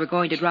hotel, that we were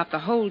going to drop the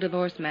whole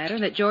divorce matter,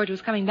 and that George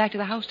was coming back to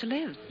the house to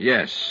live.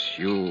 Yes,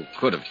 you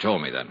could have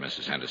told me that,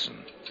 Mrs. Henderson.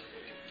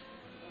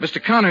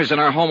 Mr. Connors in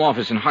our home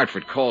office in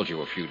Hartford called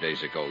you a few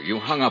days ago. You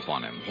hung up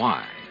on him.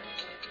 Why?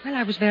 Well,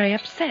 I was very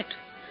upset.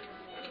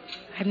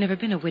 I've never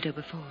been a widow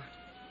before.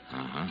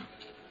 Uh-huh.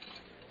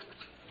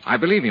 I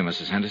believe you,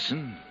 Mrs.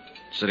 Henderson.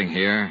 Sitting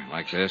here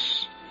like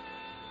this.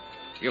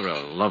 You're a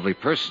lovely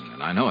person,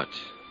 and I know it.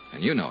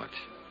 And you know it.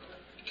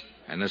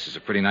 And this is a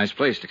pretty nice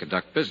place to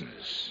conduct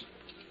business.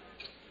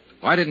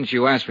 Why didn't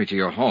you ask me to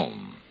your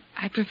home?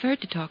 I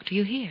preferred to talk to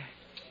you here.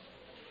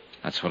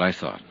 That's what I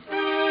thought.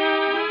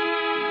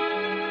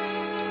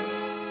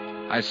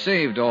 I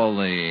saved all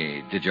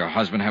the did your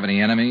husband have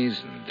any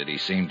enemies and did he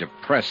seem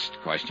depressed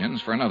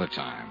questions for another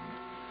time.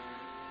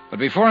 But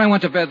before I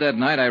went to bed that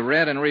night, I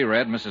read and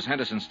reread Mrs.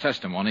 Henderson's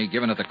testimony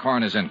given at the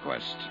coroner's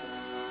inquest.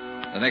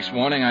 The next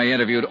morning, I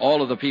interviewed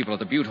all of the people at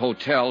the Butte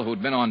Hotel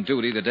who'd been on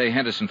duty the day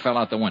Henderson fell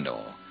out the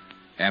window.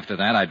 After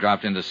that, I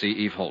dropped in to see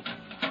Eve Holton.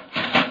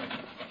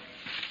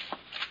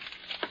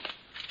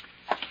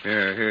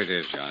 Here it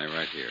is, Johnny,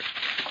 right here.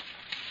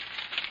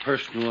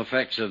 Personal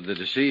effects of the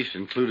deceased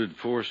included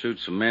 4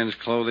 suits of men's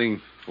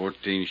clothing,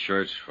 14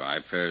 shirts,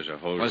 5 pairs of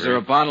hosiery. Was there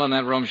a bottle in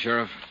that room,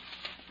 Sheriff?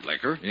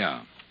 Liquor?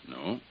 Yeah.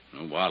 No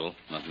bottle.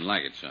 Nothing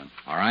like it, son.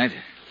 All right.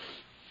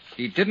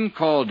 He didn't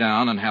call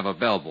down and have a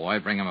bellboy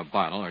bring him a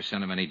bottle or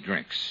send him any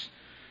drinks.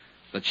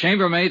 The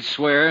chambermaid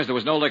swears there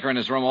was no liquor in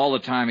his room all the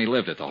time he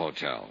lived at the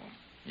hotel.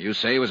 You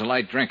say he was a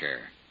light drinker.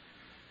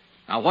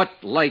 Now,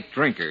 what light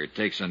drinker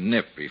takes a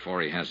nip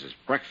before he has his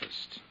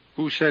breakfast?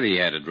 Who said he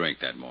had a drink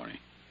that morning?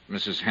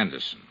 Mrs.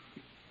 Henderson.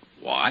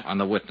 What? On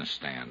the witness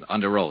stand,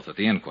 under oath at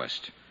the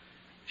inquest.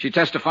 She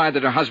testified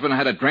that her husband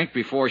had a drink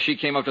before she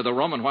came up to the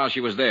room and while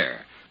she was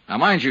there. Now,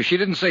 mind you, she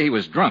didn't say he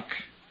was drunk,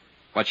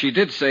 but she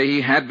did say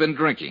he had been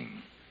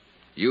drinking.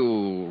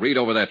 You read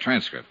over that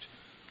transcript.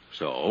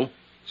 So?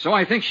 So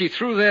I think she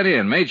threw that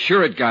in, made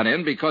sure it got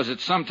in, because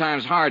it's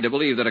sometimes hard to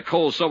believe that a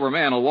cold, sober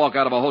man will walk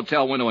out of a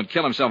hotel window and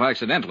kill himself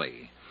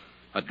accidentally.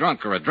 A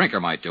drunk or a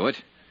drinker might do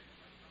it.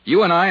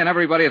 You and I and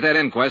everybody at that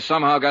inquest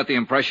somehow got the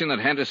impression that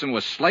Henderson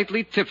was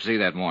slightly tipsy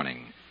that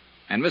morning.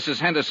 And Mrs.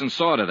 Henderson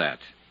saw to that.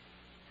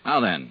 Now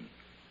then,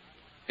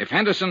 if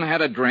Henderson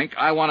had a drink,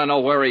 I want to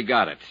know where he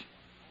got it.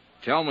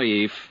 Tell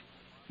me, Eve.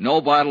 No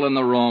bottle in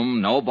the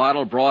room, no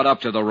bottle brought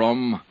up to the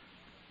room.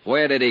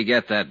 Where did he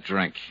get that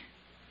drink?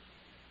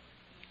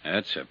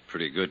 That's a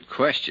pretty good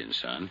question,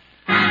 son.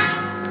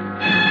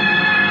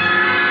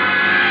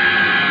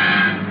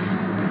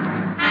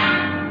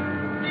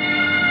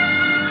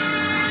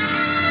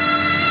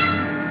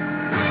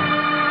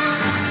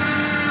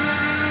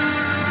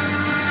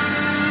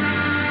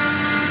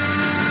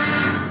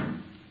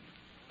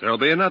 There'll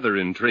be another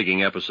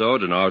intriguing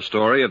episode in our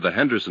story of the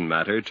Henderson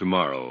matter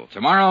tomorrow.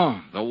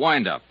 Tomorrow, the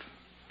wind-up.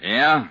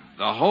 Yeah,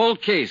 the whole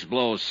case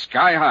blows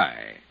sky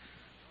high.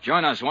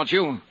 Join us, won't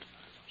you?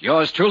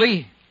 Yours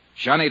truly,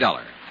 Johnny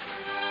Dollar.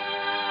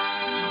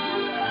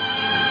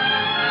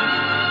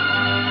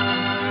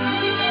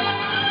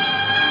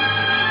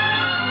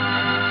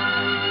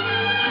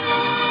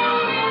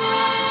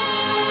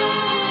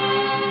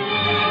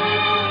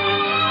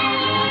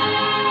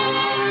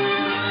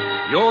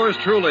 Yours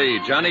truly,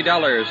 Johnny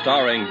Dollar,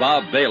 starring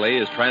Bob Bailey,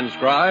 is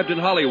transcribed in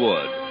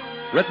Hollywood.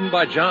 Written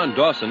by John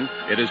Dawson,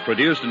 it is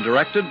produced and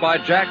directed by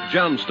Jack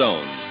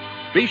Johnstone.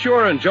 Be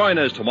sure and join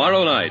us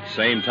tomorrow night,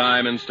 same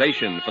time and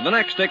station, for the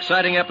next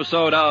exciting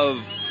episode of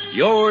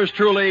Yours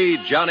truly,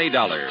 Johnny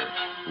Dollar.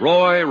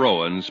 Roy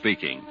Rowan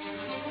speaking.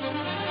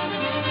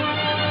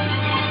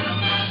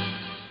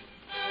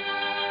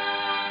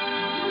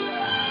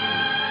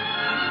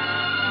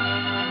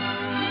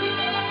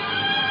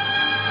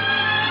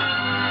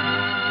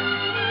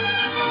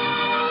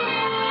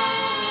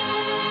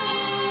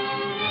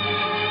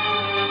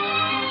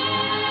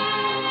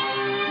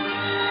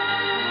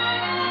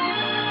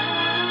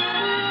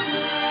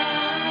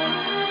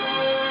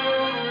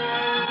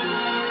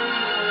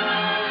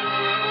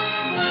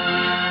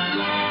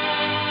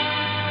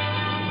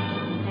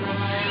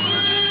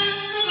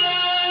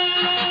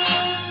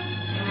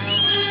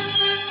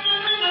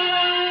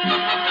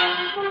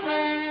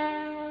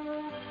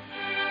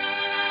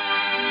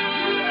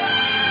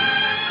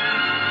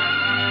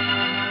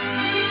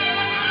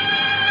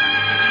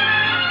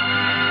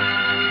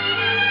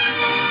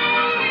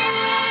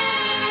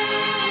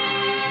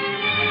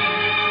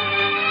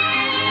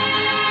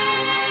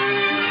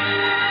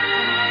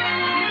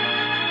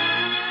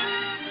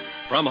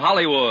 From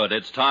Hollywood,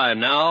 it's time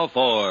now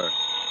for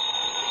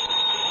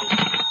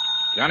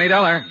Johnny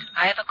Dollar.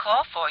 I have a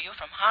call for you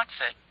from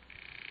Hartford.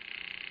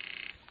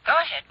 Go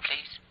ahead,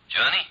 please.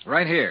 Johnny?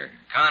 Right here.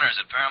 Connors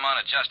at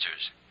Paramount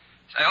Adjusters.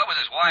 Say, what was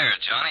this wire,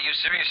 Johnny? You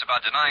serious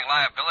about denying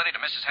liability to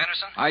Mrs.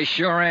 Henderson? I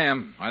sure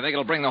am. I think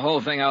it'll bring the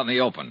whole thing out in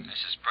the open.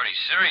 This is pretty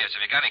serious.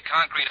 Have you got any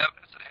concrete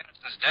evidence that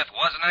Henderson's death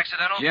wasn't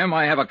accidental? Jim,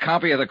 I have a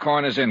copy of the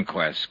coroner's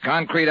inquest.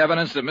 Concrete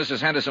evidence that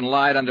Mrs. Henderson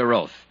lied under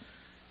oath.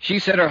 She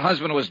said her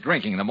husband was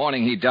drinking the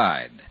morning he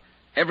died.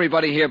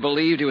 Everybody here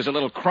believed he was a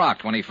little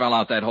crocked when he fell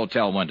out that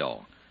hotel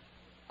window.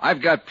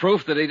 I've got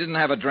proof that he didn't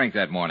have a drink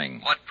that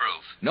morning. What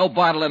proof? No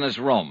bottle in his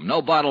room.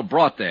 No bottle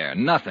brought there.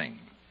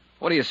 Nothing.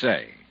 What do you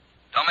say?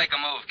 Don't make a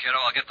move, kiddo.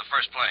 I'll get the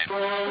first plane.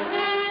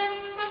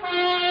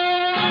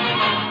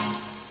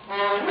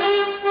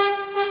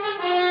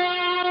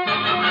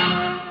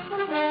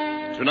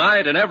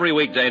 Tonight and every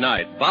weekday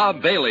night,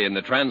 Bob Bailey in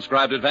the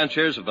transcribed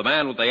adventures of the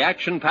man with the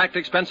action-packed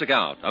expense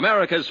account,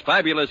 America's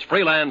fabulous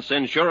freelance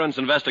insurance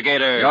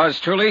investigator. Yours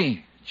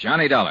truly,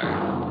 Johnny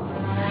Dollar.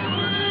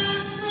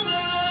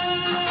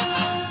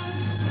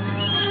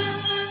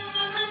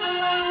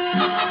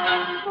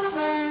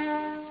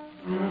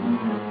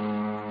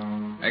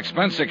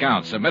 Expense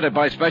account submitted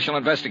by Special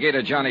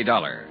Investigator Johnny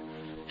Dollar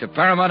to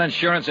Paramount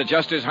Insurance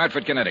Adjusters,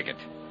 Hartford, Connecticut.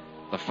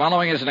 The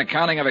following is an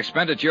accounting of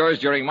expenditures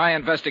during my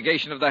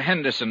investigation of the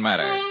Henderson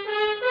matter.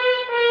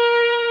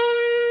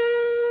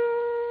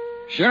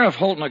 Sheriff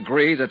Holton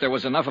agreed that there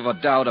was enough of a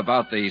doubt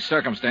about the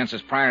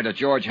circumstances prior to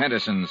George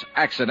Henderson's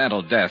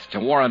accidental death to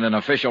warrant an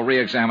official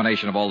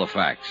re-examination of all the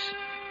facts.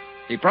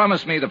 He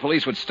promised me the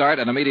police would start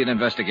an immediate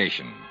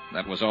investigation.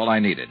 That was all I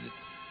needed.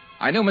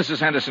 I knew Mrs.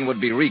 Henderson would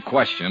be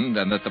re-questioned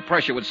and that the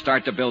pressure would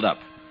start to build up.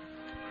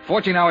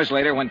 14 hours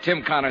later, when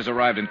Tim Connors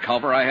arrived in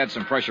Culver, I had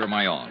some pressure of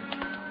my own.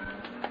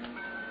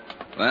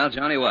 Well,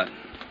 Johnny, what?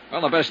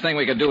 Well, the best thing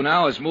we can do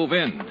now is move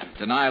in.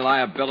 Deny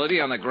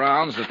liability on the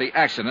grounds that the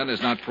accident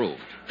is not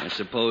proved. I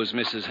suppose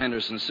Mrs.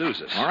 Henderson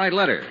sues us. All right,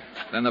 let her.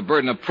 Then the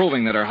burden of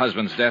proving that her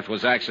husband's death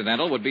was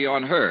accidental would be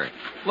on her.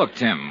 Look,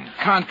 Tim,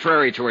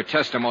 contrary to her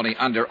testimony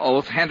under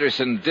oath,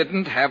 Henderson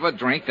didn't have a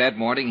drink that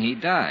morning he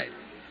died.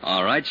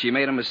 All right, she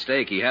made a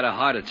mistake. He had a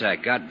heart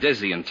attack, got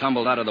dizzy, and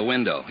tumbled out of the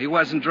window. He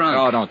wasn't drunk.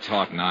 Oh, don't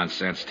talk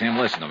nonsense, Tim.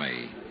 Listen to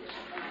me.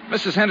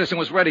 Mrs. Henderson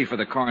was ready for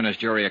the coroner's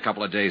jury a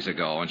couple of days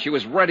ago, and she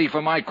was ready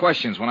for my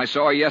questions when I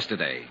saw her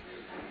yesterday.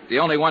 The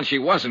only one she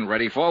wasn't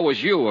ready for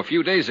was you a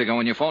few days ago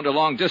when you phoned her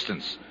long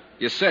distance.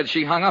 You said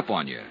she hung up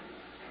on you.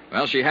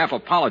 Well, she half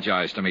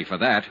apologized to me for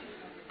that,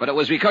 but it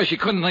was because she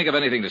couldn't think of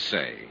anything to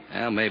say.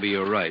 Well, maybe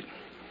you're right.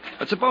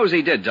 But suppose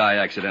he did die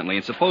accidentally,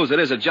 and suppose it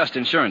is a just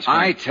insurance claim.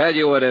 I tell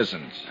you it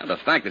isn't. Now, the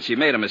fact that she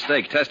made a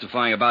mistake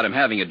testifying about him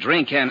having a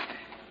drink and...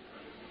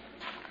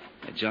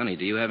 Hey, Johnny,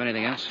 do you have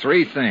anything else?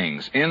 3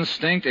 things.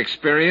 Instinct,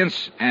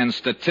 experience, and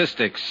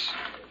statistics.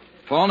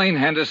 Pauline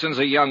Henderson's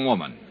a young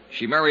woman.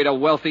 She married a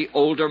wealthy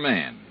older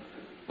man.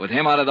 With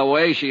him out of the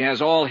way, she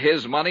has all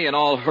his money and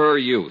all her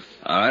youth.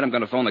 All right, I'm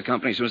going to phone the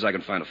company as soon as I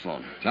can find a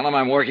phone. Tell them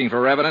I'm working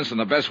for evidence, and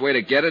the best way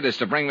to get it is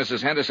to bring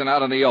Mrs. Henderson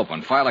out in the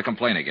open. File a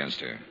complaint against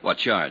her. What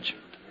charge?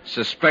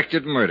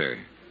 Suspected murder.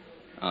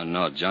 Oh,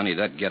 no, Johnny,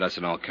 that'd get us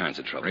in all kinds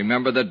of trouble.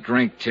 Remember the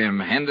drink, Tim.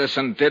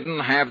 Henderson didn't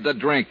have the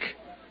drink.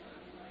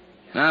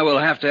 Now, we'll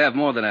have to have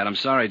more than that. I'm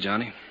sorry,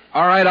 Johnny.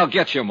 All right, I'll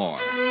get you more.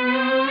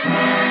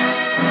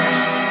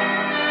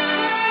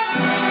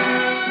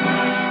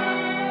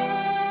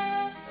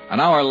 An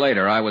hour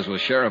later, I was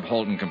with Sheriff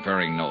Holton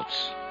comparing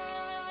notes.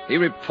 He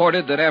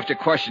reported that after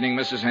questioning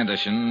Mrs.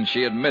 Henderson,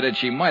 she admitted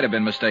she might have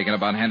been mistaken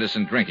about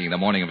Henderson drinking the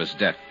morning of his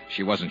death.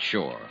 She wasn't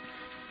sure.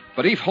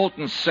 But Eve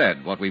Holton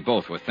said what we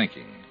both were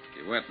thinking.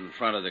 You went in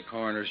front of the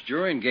coroner's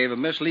jury and gave a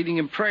misleading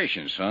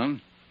impression,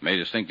 son.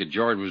 Made us think that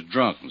George was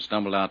drunk and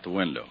stumbled out the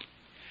window.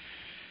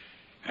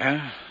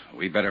 Well,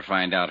 we better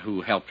find out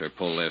who helped her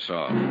pull this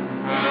off.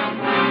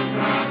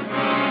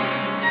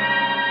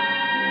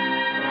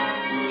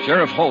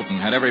 Sheriff Holton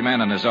had every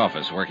man in his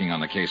office working on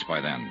the case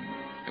by then.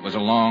 It was a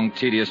long,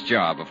 tedious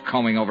job of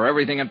combing over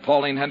everything in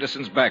Pauline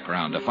Henderson's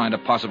background to find a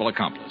possible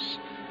accomplice.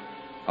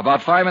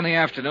 About 5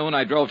 p.m,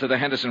 I drove to the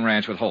Henderson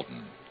ranch with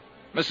Holton.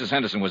 Mrs.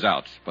 Henderson was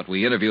out, but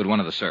we interviewed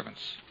one of the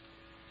servants.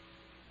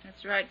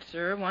 That's right,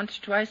 sir. Once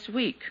or twice a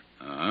week.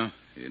 Uh-huh.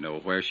 You know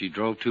where she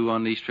drove to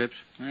on these trips?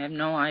 I have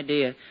no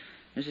idea.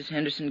 Mrs.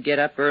 Henderson would get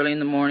up early in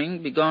the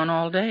morning, be gone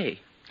all day.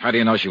 How do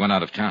you know she went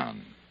out of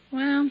town?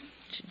 Well,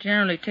 she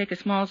generally take a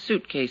small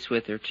suitcase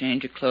with her,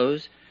 change her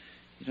clothes.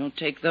 You don't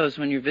take those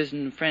when you're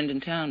visiting a friend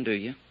in town, do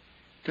you?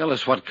 Tell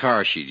us what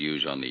car she'd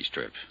use on these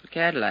trips. The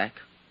Cadillac.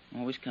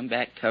 Always come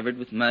back covered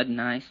with mud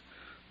and ice.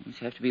 Always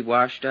have to be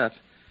washed up.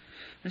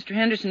 Mr.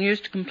 Henderson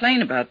used to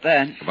complain about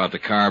that. About the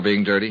car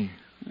being dirty?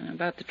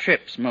 About the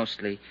trips,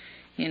 mostly.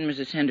 He and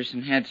Mrs.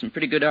 Henderson had some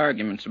pretty good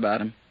arguments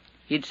about him.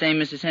 He'd say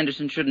Mrs.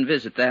 Henderson shouldn't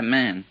visit that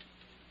man.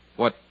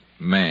 What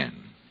man?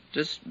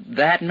 Just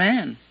that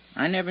man.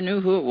 I never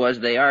knew who it was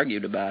they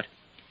argued about.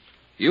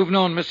 You've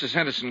known Mrs.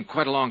 Henderson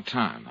quite a long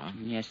time, huh?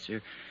 Yes,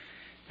 sir.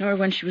 Knew her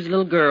when she was a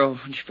little girl,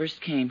 when she first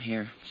came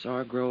here. Saw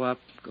her grow up,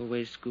 go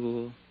away to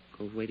school,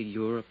 go away to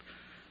Europe,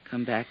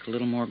 come back a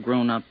little more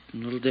grown up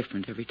and a little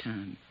different every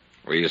time.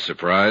 Were you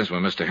surprised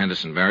when Mr.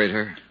 Henderson married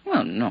her?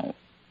 Well, no.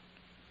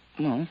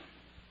 Well,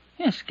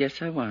 yes,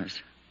 guess I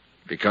was.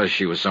 Because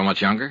she was so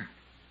much younger?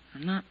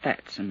 Not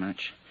that so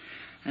much.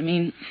 I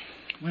mean,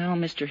 well,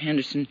 Mr.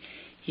 Henderson,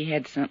 he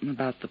had something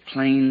about the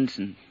plains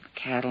and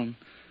cattle and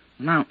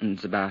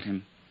mountains about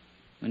him.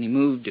 When he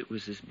moved, it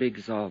was as big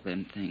as all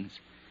them things.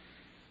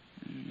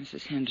 And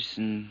Mrs.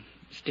 Henderson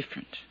is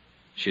different.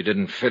 She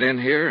didn't fit in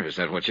here? Is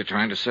that what you're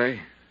trying to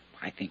say?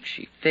 I think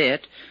she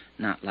fit.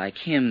 Not like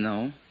him,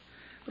 though.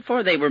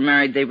 Before they were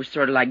married, they were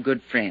sort of like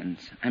good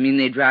friends. I mean,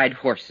 they'd ride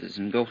horses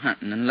and go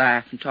hunting and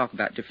laugh and talk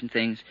about different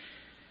things.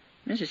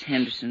 Mrs.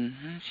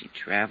 Henderson, she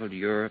traveled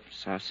Europe,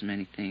 saw so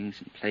many things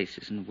and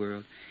places in the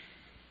world.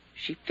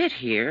 She fit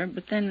here,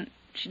 but then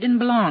she didn't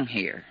belong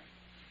here.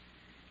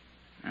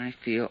 I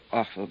feel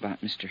awful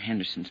about Mr.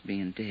 Henderson's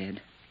being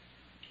dead.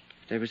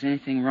 If there was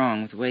anything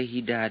wrong with the way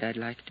he died, I'd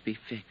like it to be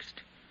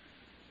fixed.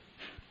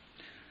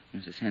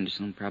 Mrs.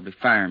 Henderson will probably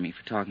fire me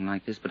for talking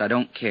like this, but I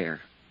don't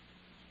care.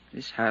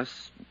 This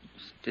house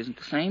isn't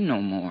the same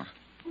no more.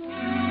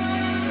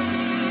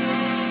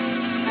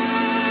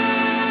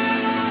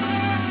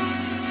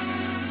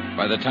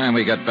 By the time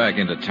we got back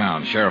into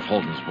town, Sheriff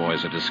Holton's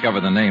boys had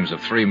discovered the names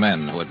of 3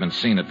 men who had been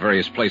seen at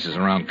various places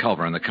around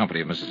Culver in the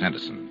company of Mrs.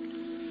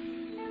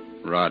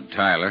 Henderson. Rod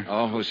Tyler.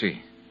 Oh, who's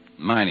he?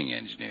 Mining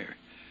engineer.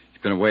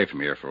 He's been away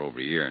from here for over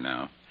a year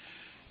now.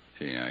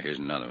 See, now, here's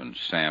another one.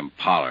 Sam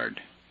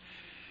Pollard.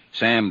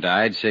 Sam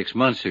died 6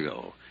 months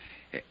ago.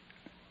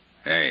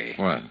 Hey.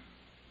 What?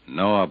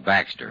 Noah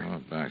Baxter. Noah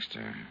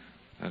Baxter.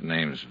 That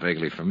name's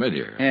vaguely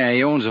familiar. Yeah,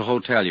 he owns a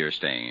hotel you're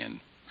staying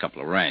in. A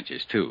couple of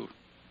ranches, too.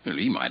 Well,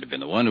 he might have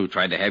been the one who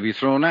tried to have you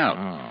thrown out.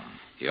 Oh.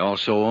 He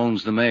also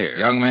owns the mayor.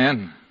 Young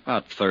man?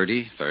 About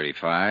 30,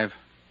 35.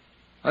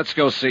 Let's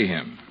go see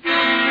him.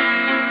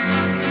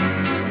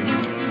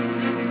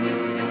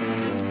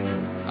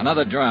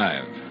 Another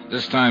drive,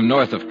 this time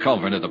north of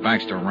Culver to the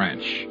Baxter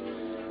Ranch.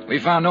 We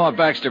found Noah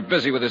Baxter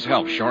busy with his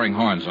help, shoring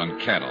horns on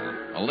cattle.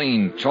 A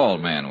lean, tall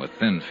man with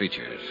thin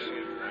features.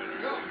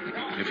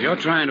 If you're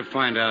trying to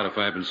find out if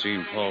I've been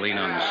seeing Pauline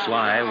on the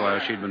sly while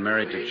she'd been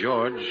married to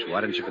George,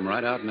 why didn't you come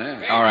right out and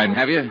ask? All right,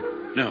 have you?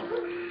 No,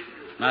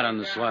 not on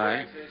the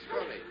sly.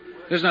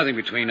 There's nothing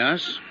between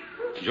us.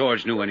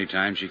 George knew any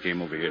time she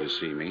came over here to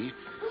see me.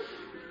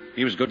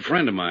 He was a good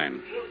friend of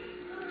mine.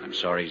 I'm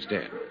sorry he's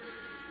dead.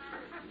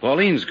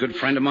 Pauline's a good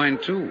friend of mine,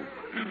 too.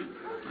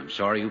 I'm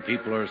sorry you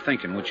people are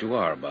thinking what you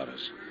are about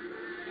us.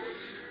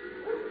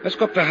 Let's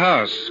go up the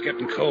house. It's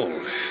getting cold.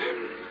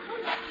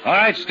 All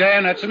right,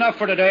 Stan, that's enough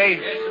for today.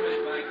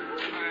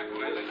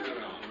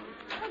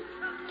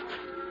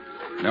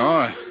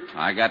 Noah,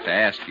 I got to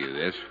ask you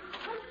this.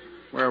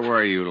 Where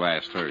were you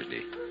last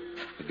Thursday?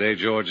 The day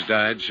George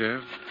died,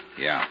 Sheriff?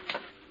 Yeah.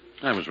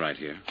 I was right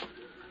here.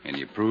 Can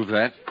you prove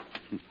that?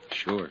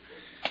 Sure.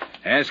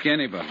 Ask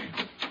anybody.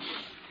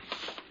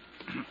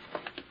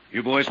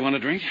 You boys want a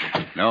drink?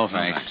 No,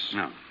 thanks.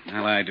 No.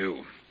 Well, I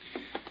do.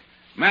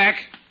 Mac!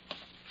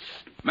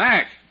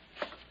 Mac!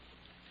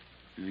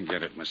 I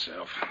get it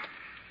myself.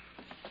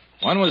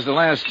 When was the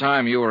last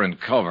time you were in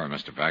Culver,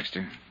 Mr.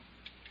 Baxter?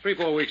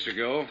 3-4 weeks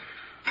ago.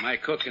 My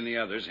cook and the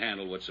others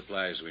handle what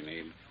supplies we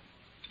need.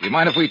 You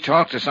mind if we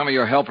talk to some of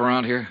your help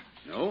around here?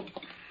 No.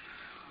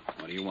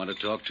 What do you want to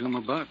talk to them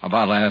about?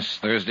 About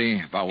last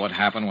Thursday? About what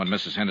happened when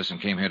Mrs. Henderson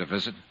came here to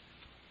visit?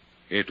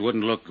 It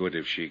wouldn't look good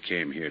if she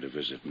came here to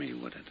visit me,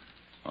 would it?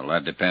 Well,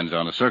 that depends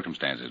on the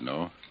circumstances,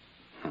 Noah.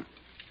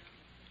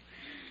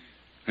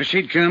 Well,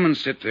 she'd come and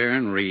sit there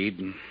and read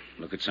and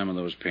look at some of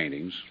those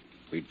paintings.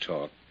 We'd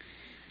talk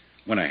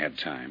when I had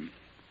time.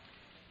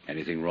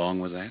 Anything wrong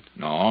with that?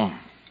 No.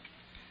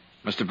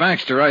 Mr.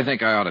 Baxter, I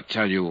think I ought to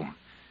tell you,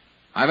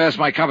 I've asked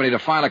my company to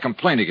file a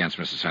complaint against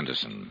Mrs.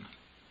 Henderson.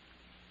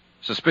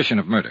 Suspicion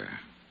of murder.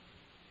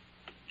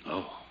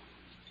 Oh.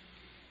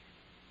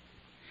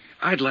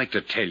 I'd like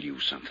to tell you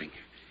something.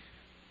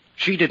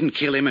 She didn't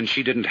kill him and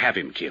she didn't have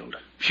him killed.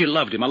 She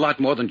loved him a lot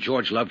more than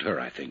George loved her,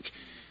 I think.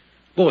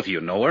 Both of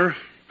you know her.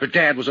 Her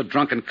dad was a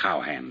drunken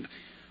cowhand.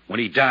 When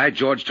he died,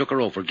 George took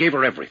her over, gave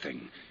her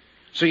everything.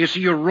 So you see,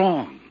 you're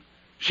wrong.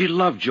 She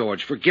loved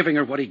George for giving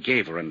her what he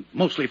gave her, and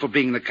mostly for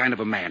being the kind of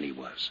a man he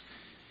was.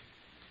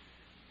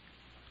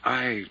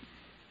 I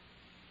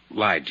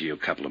lied to you a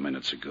couple of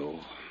minutes ago.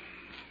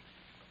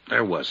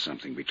 There was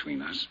something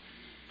between us.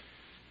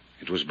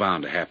 It was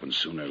bound to happen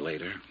sooner or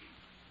later.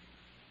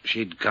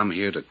 She'd come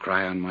here to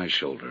cry on my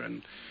shoulder,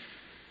 and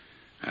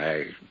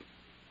I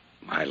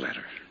let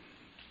her.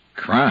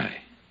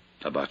 Cry?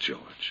 About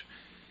George.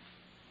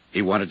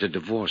 He wanted to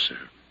divorce her.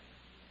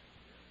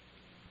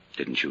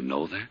 Didn't you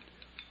know that?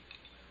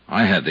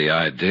 I had the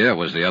idea it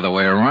was the other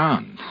way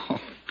around.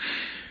 Oh,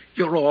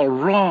 you're all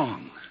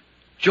wrong.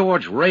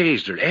 George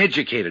raised her,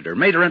 educated her,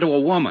 made her into a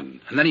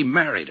woman, and then he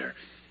married her.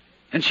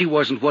 And she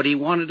wasn't what he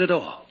wanted at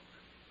all.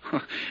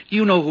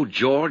 You know who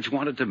George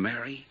wanted to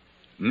marry?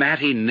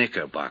 Mattie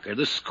Knickerbocker,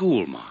 the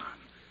schoolmarm.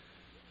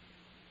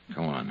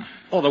 Go on.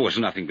 Oh, there was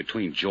nothing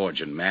between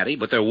George and Mattie,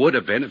 but there would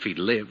have been if he'd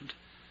lived.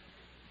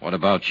 What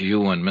about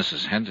you and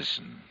Mrs.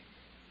 Henderson?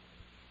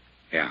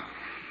 Yeah.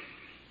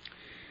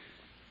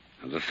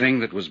 The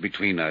thing that was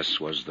between us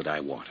was that I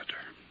wanted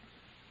her.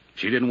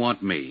 She didn't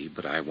want me,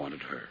 but I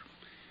wanted her.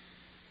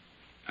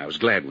 I was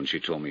glad when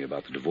she told me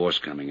about the divorce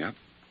coming up.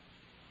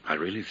 I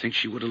really think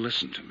she would have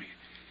listened to me.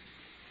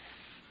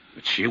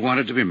 But she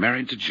wanted to be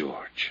married to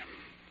George.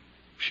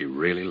 She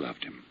really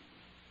loved him.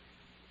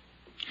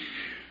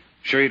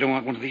 Sure you don't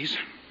want one of these?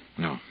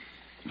 No.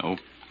 No.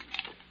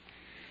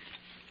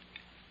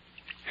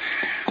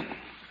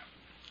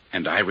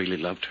 And I really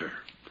loved her.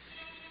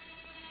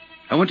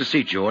 I went to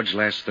see George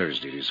last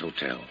Thursday at his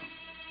hotel.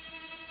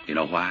 You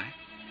know why?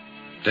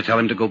 To tell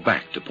him to go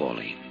back to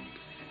Pauline.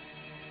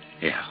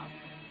 Yeah,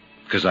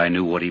 because I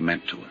knew what he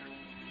meant to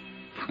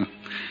her.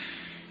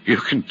 You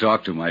can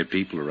talk to my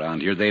people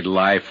around here. They'd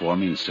lie for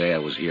me and say I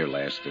was here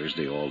last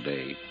Thursday all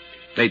day.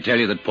 They'd tell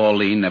you that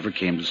Pauline never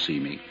came to see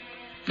me.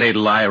 They'd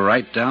lie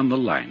right down the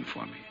line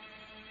for me.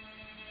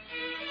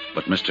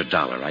 But, Mr.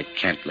 Dollar, I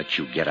can't let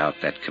you get out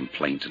that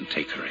complaint and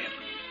take her in.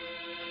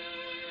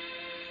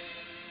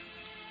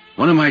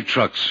 One of my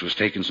trucks was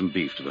taking some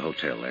beef to the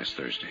hotel last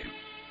Thursday.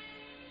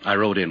 I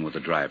rode in with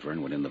the driver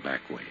and went in the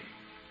back way.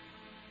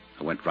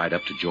 I went right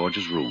up to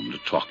George's room to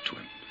talk to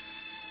him.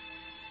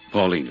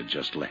 Pauline had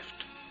just left.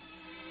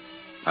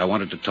 I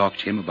wanted to talk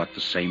to him about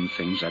the same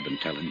things I've been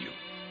telling you.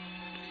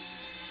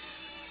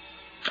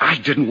 I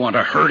didn't want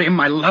to hurt him.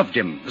 I loved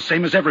him, the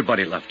same as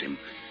everybody loved him.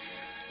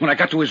 When I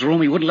got to his room,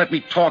 he wouldn't let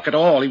me talk at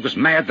all. He was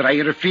mad that I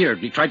interfered.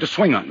 He tried to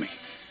swing on me.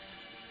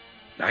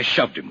 I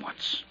shoved him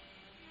once.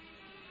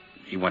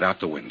 He went out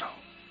the window.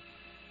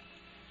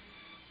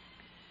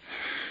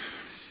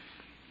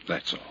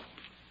 That's all.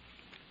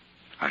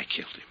 I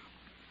killed him.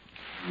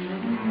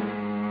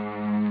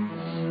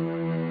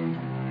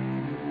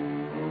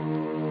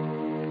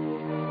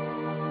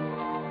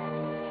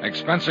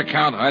 Expense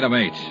account, item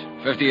 8.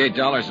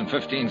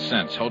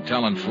 $58.15,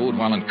 hotel and food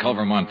while in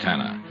Culver,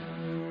 Montana.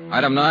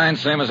 Item 9,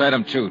 same as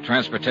item 2,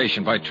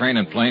 transportation by train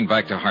and plane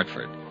back to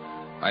Hartford.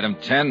 Item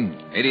 10,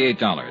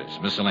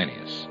 $88,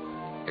 miscellaneous.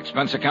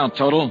 Expense account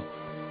total,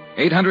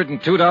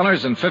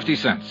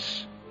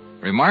 $802.50.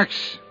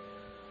 Remarks?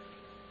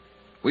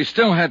 We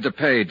still had to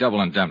pay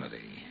double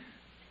indemnity.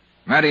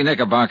 Mattie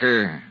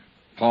Knickerbocker,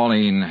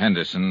 Pauline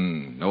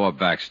Henderson, Noah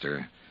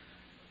Baxter,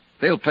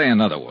 they'll pay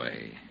another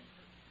way.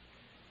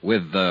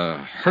 With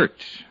the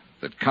hurt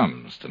that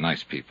comes to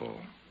nice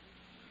people.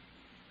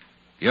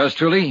 Yours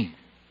truly,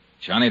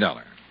 Johnny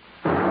Dollar.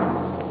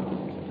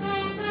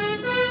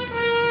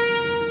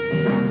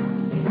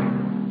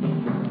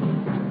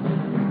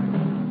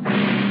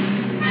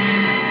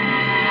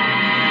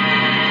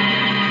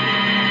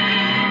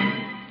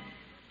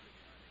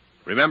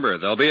 Remember,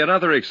 there'll be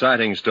another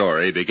exciting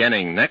story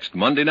beginning next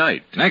Monday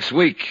night. Next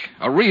week,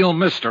 a real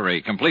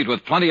mystery, complete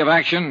with plenty of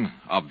action,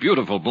 a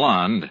beautiful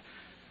blonde,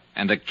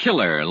 and a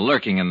killer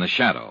lurking in the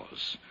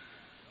shadows.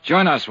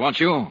 Join us, won't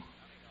you?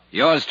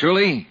 Yours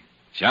truly,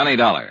 Johnny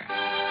Dollar.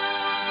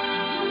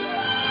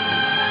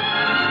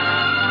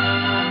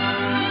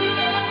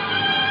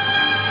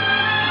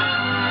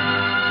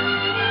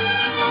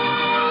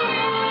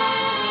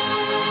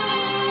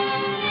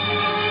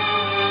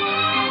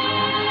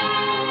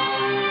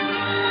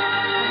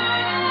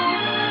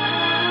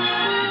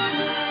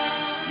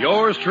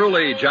 Yours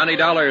truly, Johnny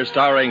Dollar,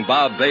 starring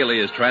Bob Bailey,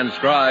 is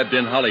transcribed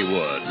in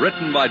Hollywood.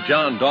 Written by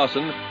John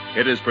Dawson,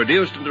 it is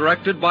produced and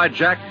directed by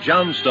Jack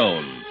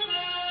Johnstone.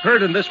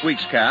 Heard in this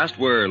week's cast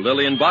were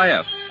Lillian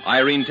Bayef,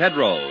 Irene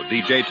Tedrow,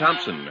 D.J.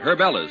 Thompson,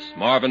 Herb Ellis,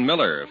 Marvin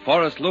Miller,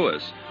 Forrest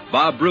Lewis,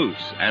 Bob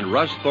Bruce, and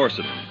Russ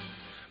Thorson.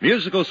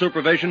 Musical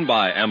supervision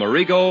by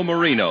Amerigo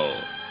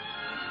Marino.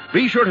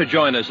 Be sure to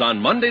join us on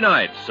Monday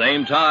night,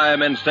 same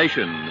time and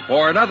station,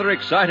 for another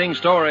exciting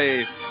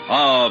story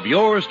of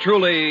yours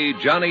truly,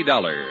 Johnny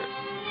Dollar.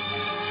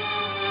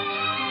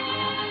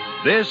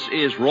 This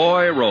is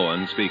Roy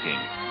Rowan speaking.